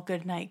little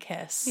goodnight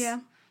kiss. Yeah.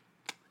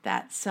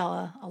 That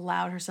Stella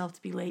allowed herself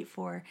to be late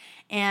for.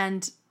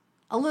 And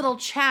a little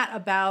chat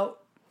about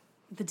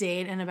the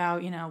date and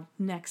about, you know,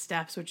 next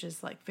steps, which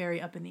is like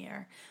very up in the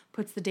air.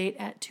 Puts the date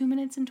at 2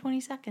 minutes and 20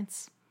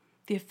 seconds.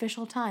 The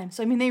official time.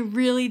 So, I mean, they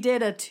really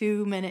did a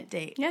 2-minute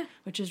date. Yeah.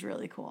 Which is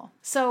really cool.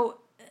 So,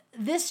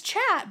 this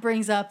chat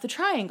brings up the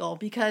triangle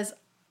because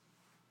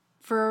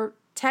for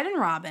Ted and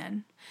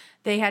Robin,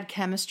 they had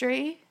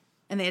chemistry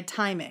and they had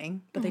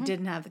timing, but they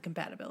didn't have the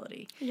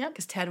compatibility. Yep.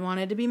 Because Ted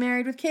wanted to be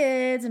married with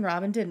kids and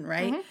Robin didn't,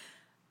 right?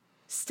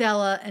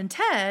 Stella and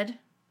Ted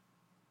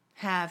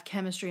have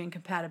chemistry and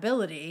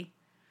compatibility,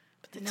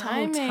 but the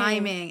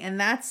timing. And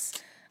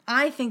that's,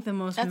 I think, the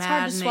most maddening. That's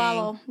hard to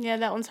swallow. Yeah,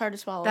 that one's hard to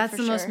swallow. That's for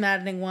the sure. most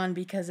maddening one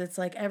because it's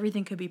like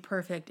everything could be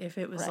perfect if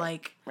it was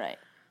like Right.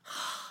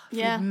 if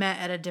Yeah. we'd met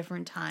at a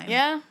different time.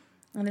 Yeah.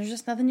 And there's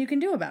just nothing you can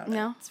do about it.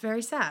 No. It's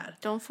very sad.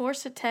 Don't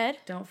force it, Ted.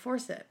 Don't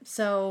force it.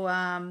 So,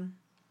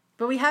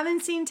 but we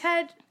haven't seen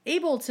Ted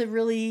able to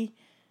really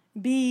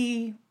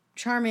be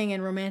charming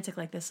and romantic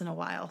like this in a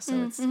while.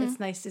 So it's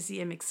nice to see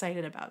him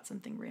excited about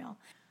something real.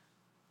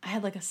 I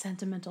had like a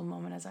sentimental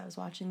moment as I was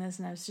watching this,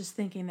 and I was just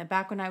thinking that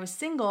back when I was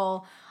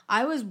single,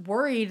 I was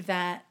worried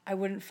that I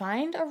wouldn't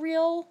find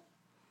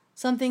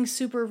something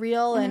super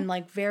real and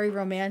like very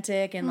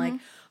romantic and like,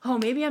 oh,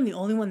 maybe I'm the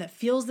only one that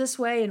feels this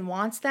way and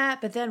wants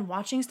that. But then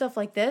watching stuff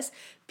like this,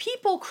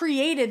 people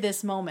created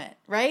this moment,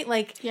 right?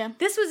 Like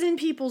this was in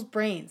people's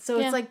brains. So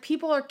it's like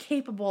people are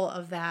capable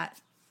of that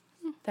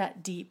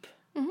deep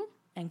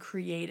and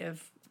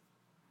creative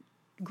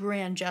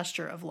grand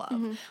gesture of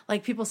love.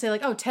 Like people say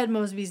like, oh, Ted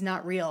Mosby's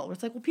not real.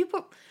 It's like,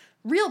 well,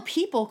 real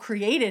people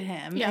created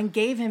him and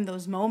gave him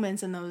those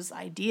moments and those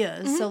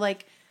ideas. So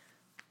like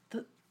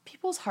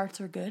people's hearts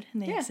are good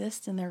and they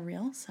exist and they're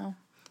real. So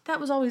that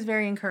was always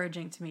very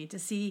encouraging to me to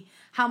see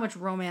how much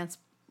romance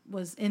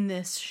was in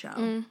this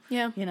show.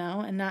 You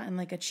know, and not in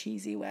like a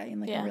cheesy way, in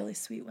like a really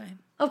sweet way.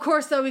 Of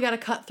course, though, we got to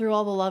cut through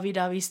all the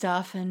lovey-dovey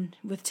stuff, and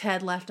with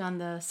Ted left on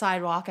the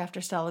sidewalk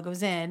after Stella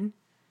goes in,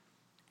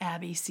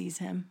 Abby sees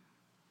him.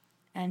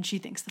 And she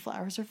thinks the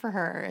flowers are for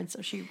her, and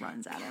so she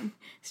runs at him.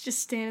 He's just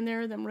standing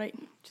there with them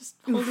just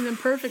holding them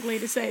perfectly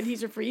to say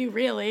these are for you,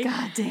 really.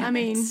 God damn it. I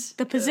mean,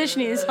 the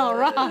positioning is all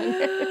wrong.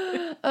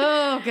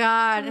 Oh,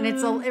 God. And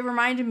it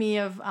reminded me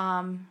of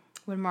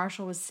when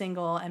Marshall was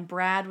single and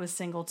Brad was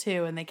single,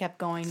 too, and they kept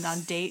going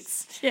on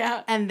dates.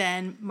 Yeah. And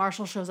then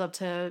Marshall shows up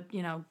to,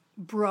 you know,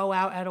 bro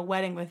out at a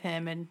wedding with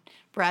him, and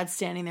Brad's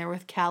standing there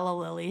with calla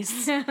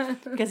lilies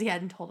because he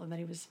hadn't told him that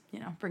he was, you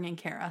know, bringing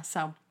Kara.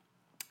 So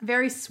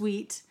very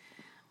sweet.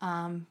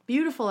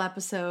 Beautiful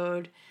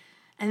episode.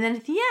 And then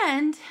at the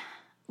end,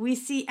 we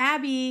see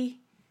Abby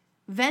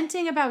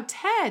venting about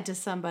Ted to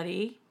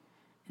somebody,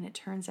 and it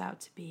turns out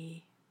to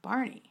be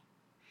Barney.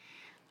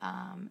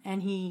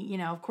 And he, you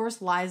know, of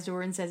course, lies to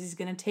her and says he's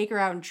going to take her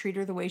out and treat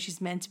her the way she's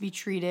meant to be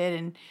treated.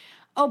 And,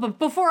 oh, but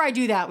before I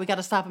do that, we got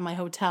to stop at my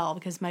hotel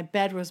because my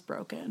bed was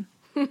broken.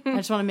 I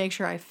just want to make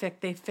sure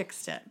they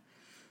fixed it.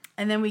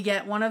 And then we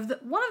get one of the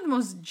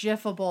most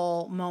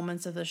gifable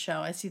moments of the show.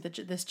 I see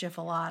this gif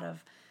a lot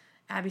of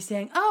Abby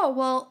saying, oh,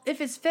 well, if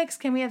it's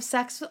fixed, can we have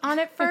sex on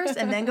it first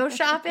and then go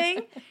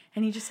shopping?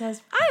 And he just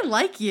says, I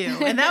like you.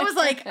 And that was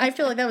like, I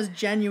feel like that was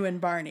genuine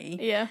Barney.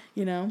 Yeah.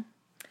 You know?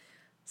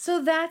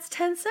 So that's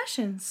 10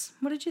 sessions.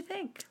 What did you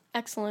think?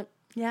 Excellent.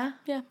 Yeah?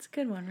 Yeah. It's a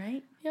good one,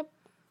 right? Yep.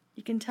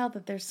 You can tell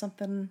that there's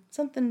something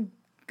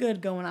good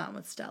going on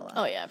with Stella.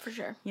 Oh, yeah, for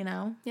sure. You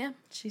know? Yeah.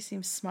 She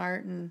seems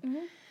smart and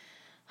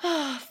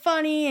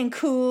funny and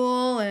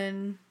cool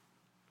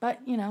but,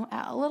 you know,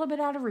 a little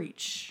bit out of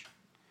reach.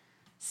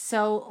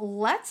 So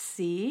let's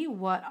see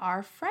what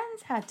our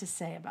friends had to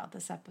say about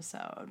this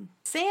episode.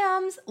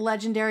 Sam's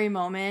legendary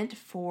moment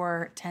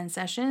for 10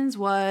 sessions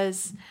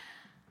was,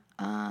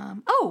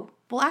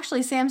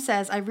 actually Sam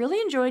says, I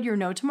really enjoyed your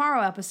No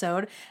Tomorrow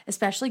episode,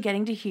 especially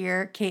getting to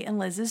hear Kate and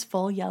Liz's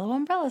full Yellow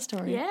Umbrella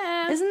story.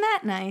 Yeah. Isn't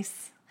that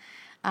nice?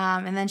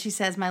 And then she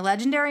says, my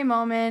legendary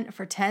moment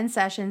for 10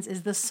 sessions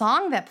is the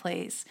song that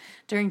plays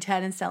during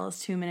Ted and Stella's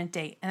 2-minute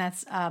date. And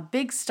that's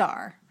Big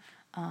Star,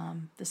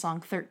 the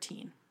song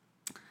 13.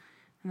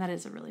 And that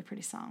is a really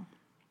pretty song.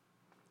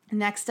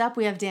 Next up,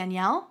 we have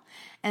Danielle.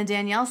 And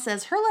Danielle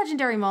says her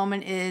legendary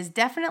moment is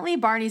definitely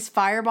Barney's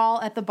fireball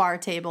at the bar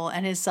table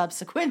and his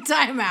subsequent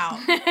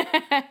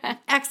timeout.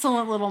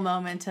 Excellent little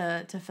moment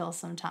to fill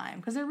some time.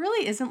 Because there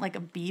really isn't like a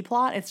B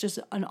plot. It's just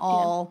an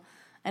all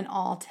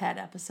Ted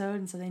episode.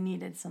 And so they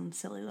needed some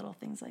silly little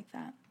things like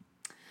that.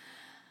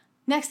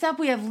 Next up,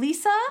 we have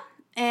Lisa.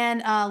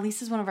 And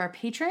Lisa's one of our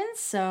patrons,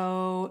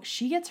 so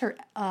she gets her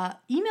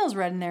emails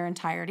read in their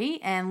entirety.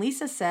 And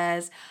Lisa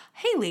says,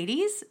 hey,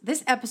 ladies,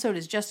 this episode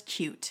is just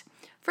cute.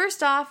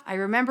 First off, I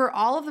remember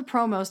all of the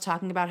promos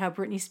talking about how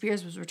Britney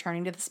Spears was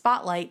returning to the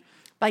spotlight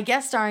by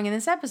guest starring in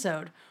this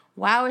episode.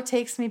 Wow, it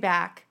takes me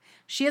back.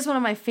 She is one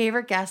of my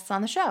favorite guests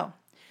on the show.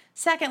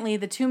 Secondly,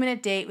 the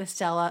 2-minute date with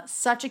Stella,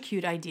 such a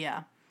cute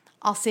idea.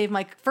 I'll save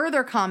my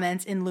further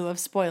comments in lieu of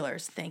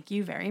spoilers. Thank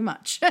you very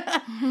much.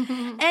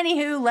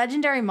 Anywho,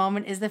 legendary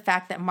moment is the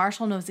fact that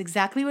Marshall knows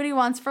exactly what he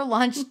wants for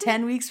lunch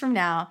 10 weeks from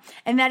now,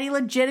 and that he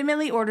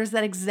legitimately orders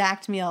that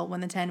exact meal when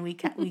the 10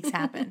 weeks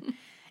happen.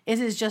 It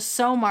is just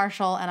so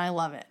Marshall, and I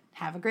love it.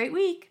 Have a great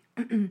week.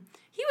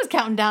 He was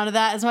counting down to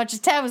that as much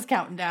as Ted was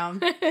counting down.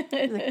 He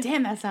was like,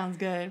 damn, that sounds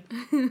good.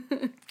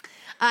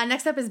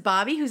 Next up is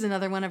Bobby, who's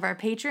another one of our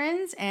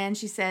patrons, and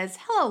she says,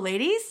 hello,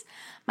 ladies.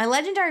 My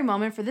legendary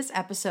moment for this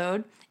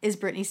episode is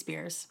Britney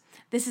Spears.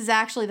 This is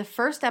actually the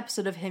first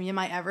episode of Himium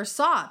I ever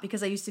saw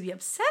because I used to be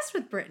obsessed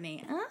with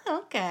Britney.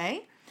 Oh,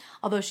 okay.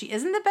 Although she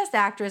isn't the best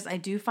actress, I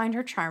do find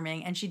her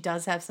charming, and she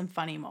does have some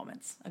funny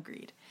moments.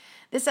 Agreed.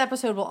 This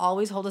episode will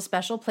always hold a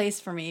special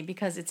place for me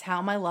because it's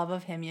how my love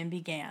of Himium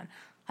began.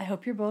 I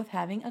hope you're both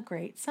having a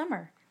great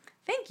summer.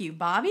 Thank you,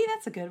 Bobby.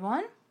 That's a good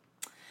one.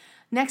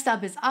 Next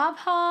up is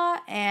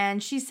Abha,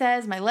 and she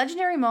says, my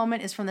legendary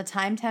moment is from the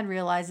time Ted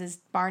realizes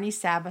Barney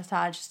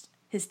sabotaged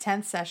his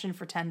 10th session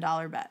for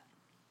 $10 bet.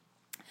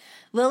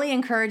 Lily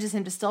encourages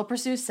him to still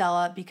pursue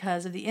Stella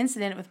because of the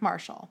incident with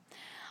Marshall.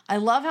 I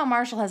love how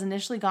Marshall has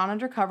initially gone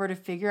undercover to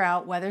figure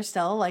out whether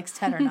Stella likes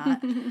Ted or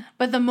not,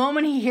 but the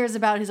moment he hears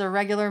about his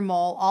irregular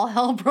mole, all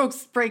hell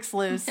breaks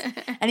loose,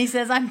 and he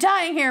says, I'm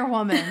dying here,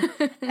 woman.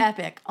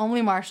 Epic.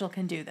 Only Marshall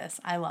can do this.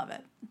 I love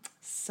it.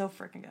 So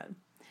freaking good.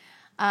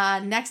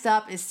 Next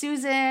up is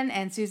Susan,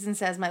 and Susan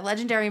says, my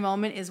legendary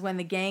moment is when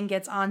the gang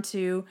gets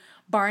onto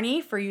Barney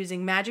for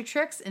using magic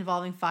tricks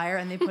involving fire,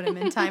 and they put him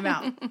in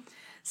timeout.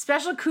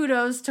 Special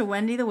kudos to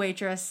Wendy the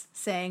waitress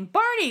saying,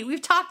 Barney,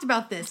 we've talked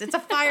about this. It's a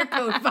fire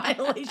code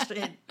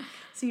violation.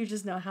 So you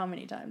just know how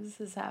many times this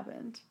has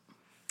happened.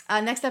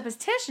 Next up is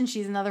Tish, and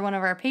she's another one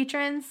of our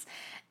patrons.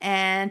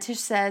 And Tish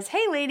says,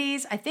 hey,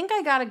 ladies, I think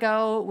I gotta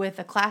go with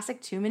a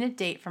classic 2-minute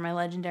date for my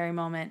legendary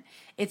moment.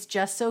 It's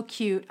just so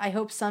cute. I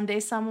hope someday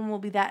someone will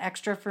be that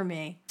extra for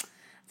me.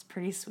 It's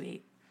pretty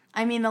sweet.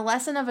 I mean, the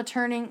lesson of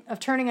turning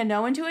a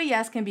no into a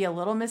yes can be a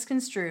little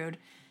misconstrued.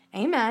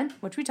 Amen,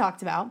 which we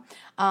talked about.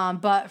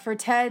 But for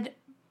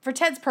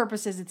Ted's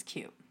purposes, it's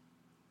cute.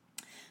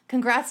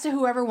 Congrats to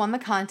whoever won the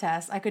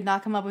contest. I could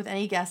not come up with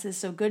any guesses,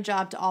 so good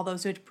job to all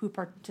those who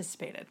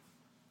participated.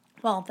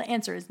 Well, the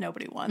answer is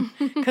nobody won,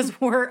 because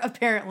we're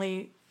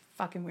apparently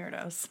fucking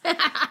weirdos.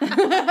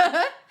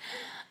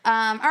 All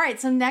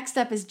right, so next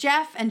up is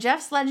Jeff, and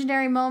Jeff's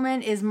legendary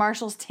moment is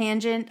Marshall's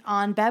tangent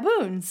on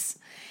baboons.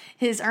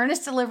 His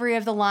earnest delivery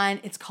of the line,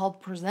 it's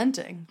called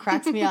presenting,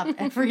 cracks me up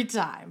every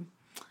time.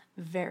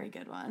 Very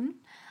good one.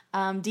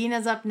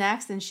 Dina's up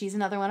next, and she's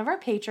another one of our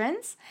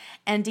patrons.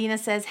 And Dina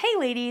says, hey,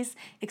 ladies,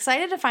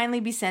 excited to finally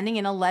be sending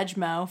in a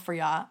ledge-mo for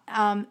y'all.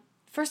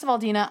 First of all,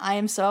 Dina, I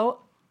am so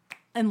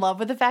in love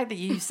with the fact that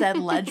you said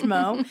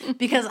ledge-mo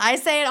because I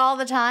say it all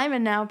the time,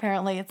 and now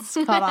apparently it's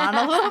caught on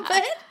a little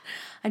bit.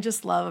 I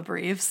just love a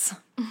briefs.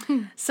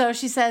 So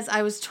she says,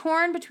 I was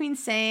torn between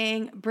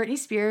saying Britney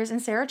Spears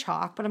and Sarah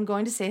Chalke, but I'm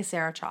going to say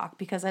Sarah Chalke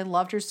because I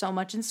loved her so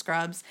much in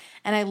Scrubs,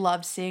 and I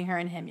loved seeing her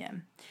in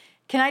Himium.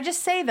 Can I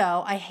just say,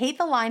 though, I hate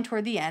the line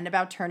toward the end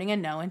about turning a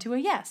no into a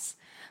yes.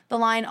 The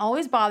line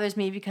always bothers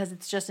me because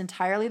it's just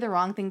entirely the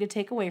wrong thing to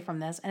take away from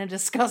this and a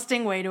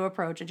disgusting way to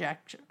approach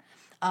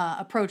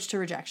to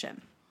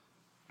rejection.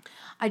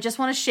 I just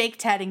want to shake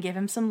Ted and give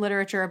him some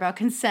literature about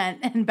consent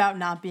and about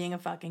not being a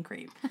fucking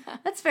creep.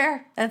 That's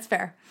fair. That's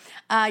fair.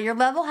 Your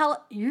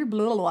level-headed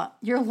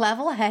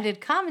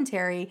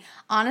commentary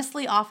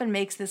honestly often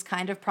makes this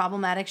kind of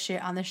problematic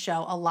shit on the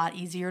show a lot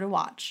easier to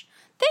watch.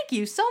 Thank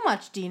you so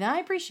much, Dina. I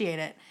appreciate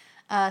it.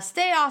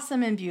 Stay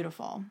awesome and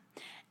beautiful.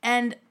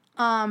 And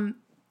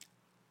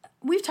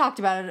we've talked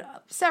about it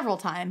several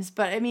times,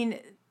 but I mean,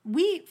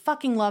 we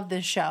fucking love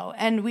this show.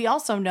 And we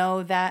also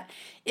know that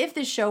if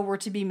this show were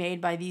to be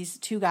made by these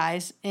two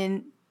guys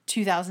in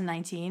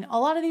 2019, a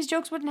lot of these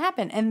jokes wouldn't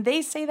happen. And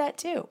they say that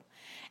too.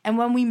 And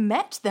when we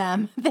met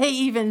them, they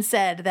even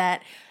said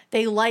that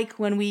they like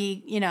when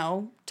we,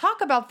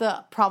 talk about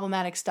the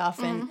problematic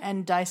stuff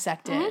and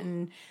dissect it,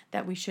 and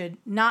that we should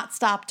not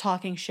stop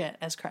talking shit,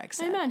 as Craig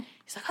said. Amen.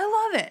 He's like, I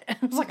love it. I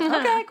was like,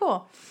 okay,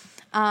 cool.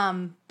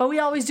 But we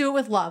always do it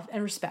with love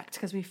and respect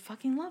because we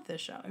fucking love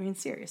this show. I mean,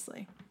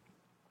 seriously.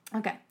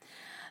 Okay.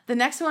 The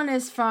next one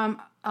is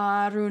from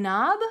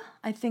Runab,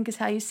 I think is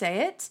how you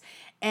say it.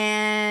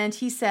 And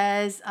he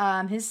says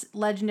his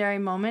legendary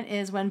moment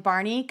is when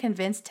Barney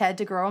convinced Ted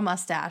to grow a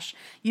mustache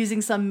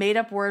using some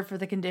made-up word for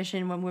the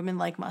condition when women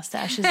like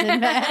mustaches in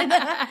men.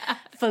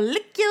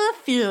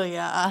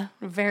 Folliculophilia.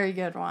 Very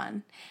good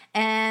one.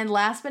 And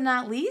last but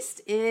not least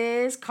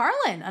is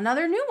Carlin,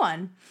 another new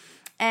one.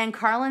 And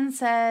Carlin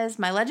says,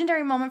 my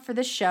legendary moment for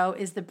this show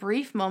is the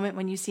brief moment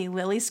when you see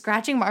Lily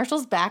scratching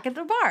Marshall's back at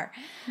the bar.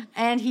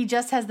 And he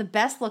just has the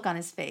best look on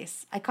his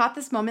face. I caught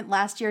this moment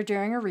last year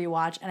during a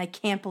rewatch, and I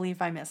can't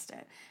believe I missed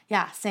it.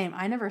 Yeah, same.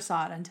 I never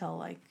saw it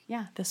until,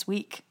 this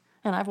week.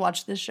 And I've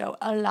watched this show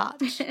a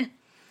lot.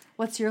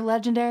 What's your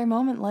legendary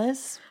moment,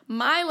 Liz?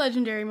 My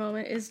legendary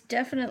moment is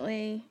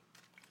definitely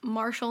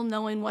Marshall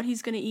knowing what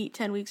he's going to eat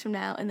 10 weeks from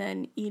now and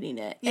then eating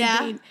it. Yeah.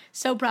 And being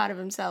so proud of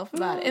himself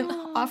about it. And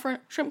offering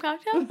shrimp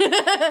cocktail? Have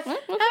a shrimp.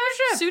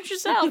 Suit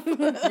yourself.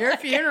 Your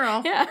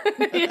funeral. Yeah.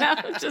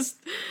 Just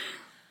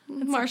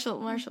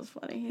Marshall's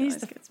funny. He's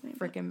the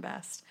freaking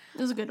best.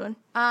 It was a good one.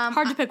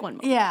 Hard to pick one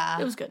moment. Yeah.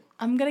 It was good.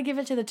 I'm going to give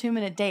it to the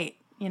 2-minute date,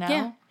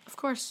 Yeah, of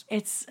course.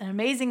 It's an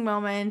amazing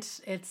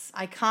moment. It's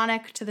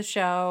iconic to the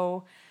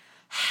show.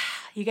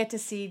 You get to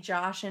see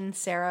Josh and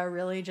Sarah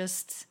really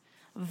just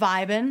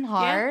vibing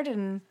hard,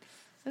 and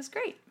it was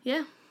great.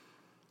 Yeah.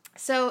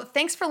 So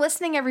thanks for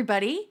listening,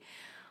 everybody.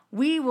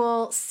 We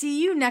will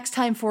see you next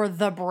time for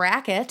The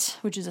Bracket,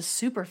 which is a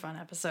super fun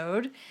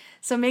episode.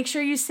 So make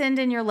sure you send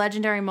in your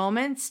legendary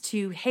moments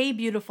to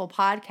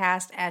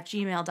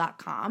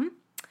heybeautifulpodcast@gmail.com.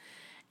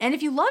 And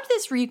if you loved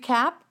this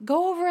recap,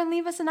 go over and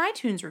leave us an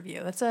iTunes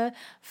review. It's a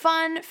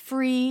fun,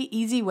 free,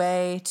 easy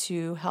way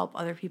to help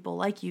other people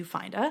like you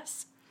find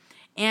us.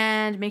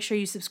 And make sure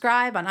you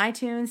subscribe on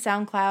iTunes,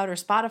 SoundCloud, or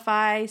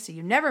Spotify so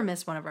you never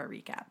miss one of our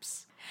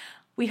recaps.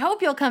 We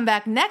hope you'll come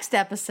back next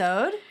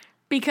episode.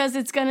 Because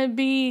it's going to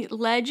be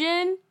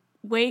legend.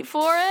 Wait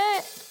for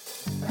it.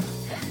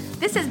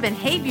 This has been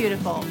Hey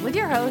Beautiful with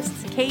your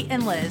hosts, Kate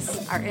and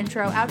Liz. Our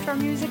intro-outro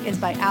music is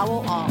by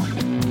Owl All.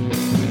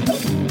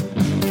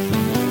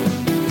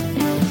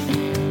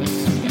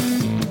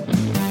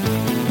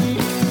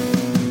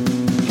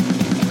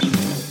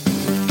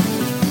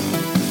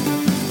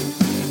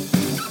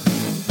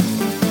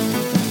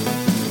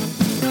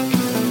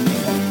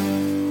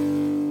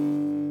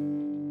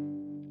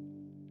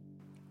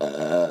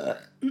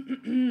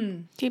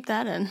 Keep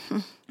that in.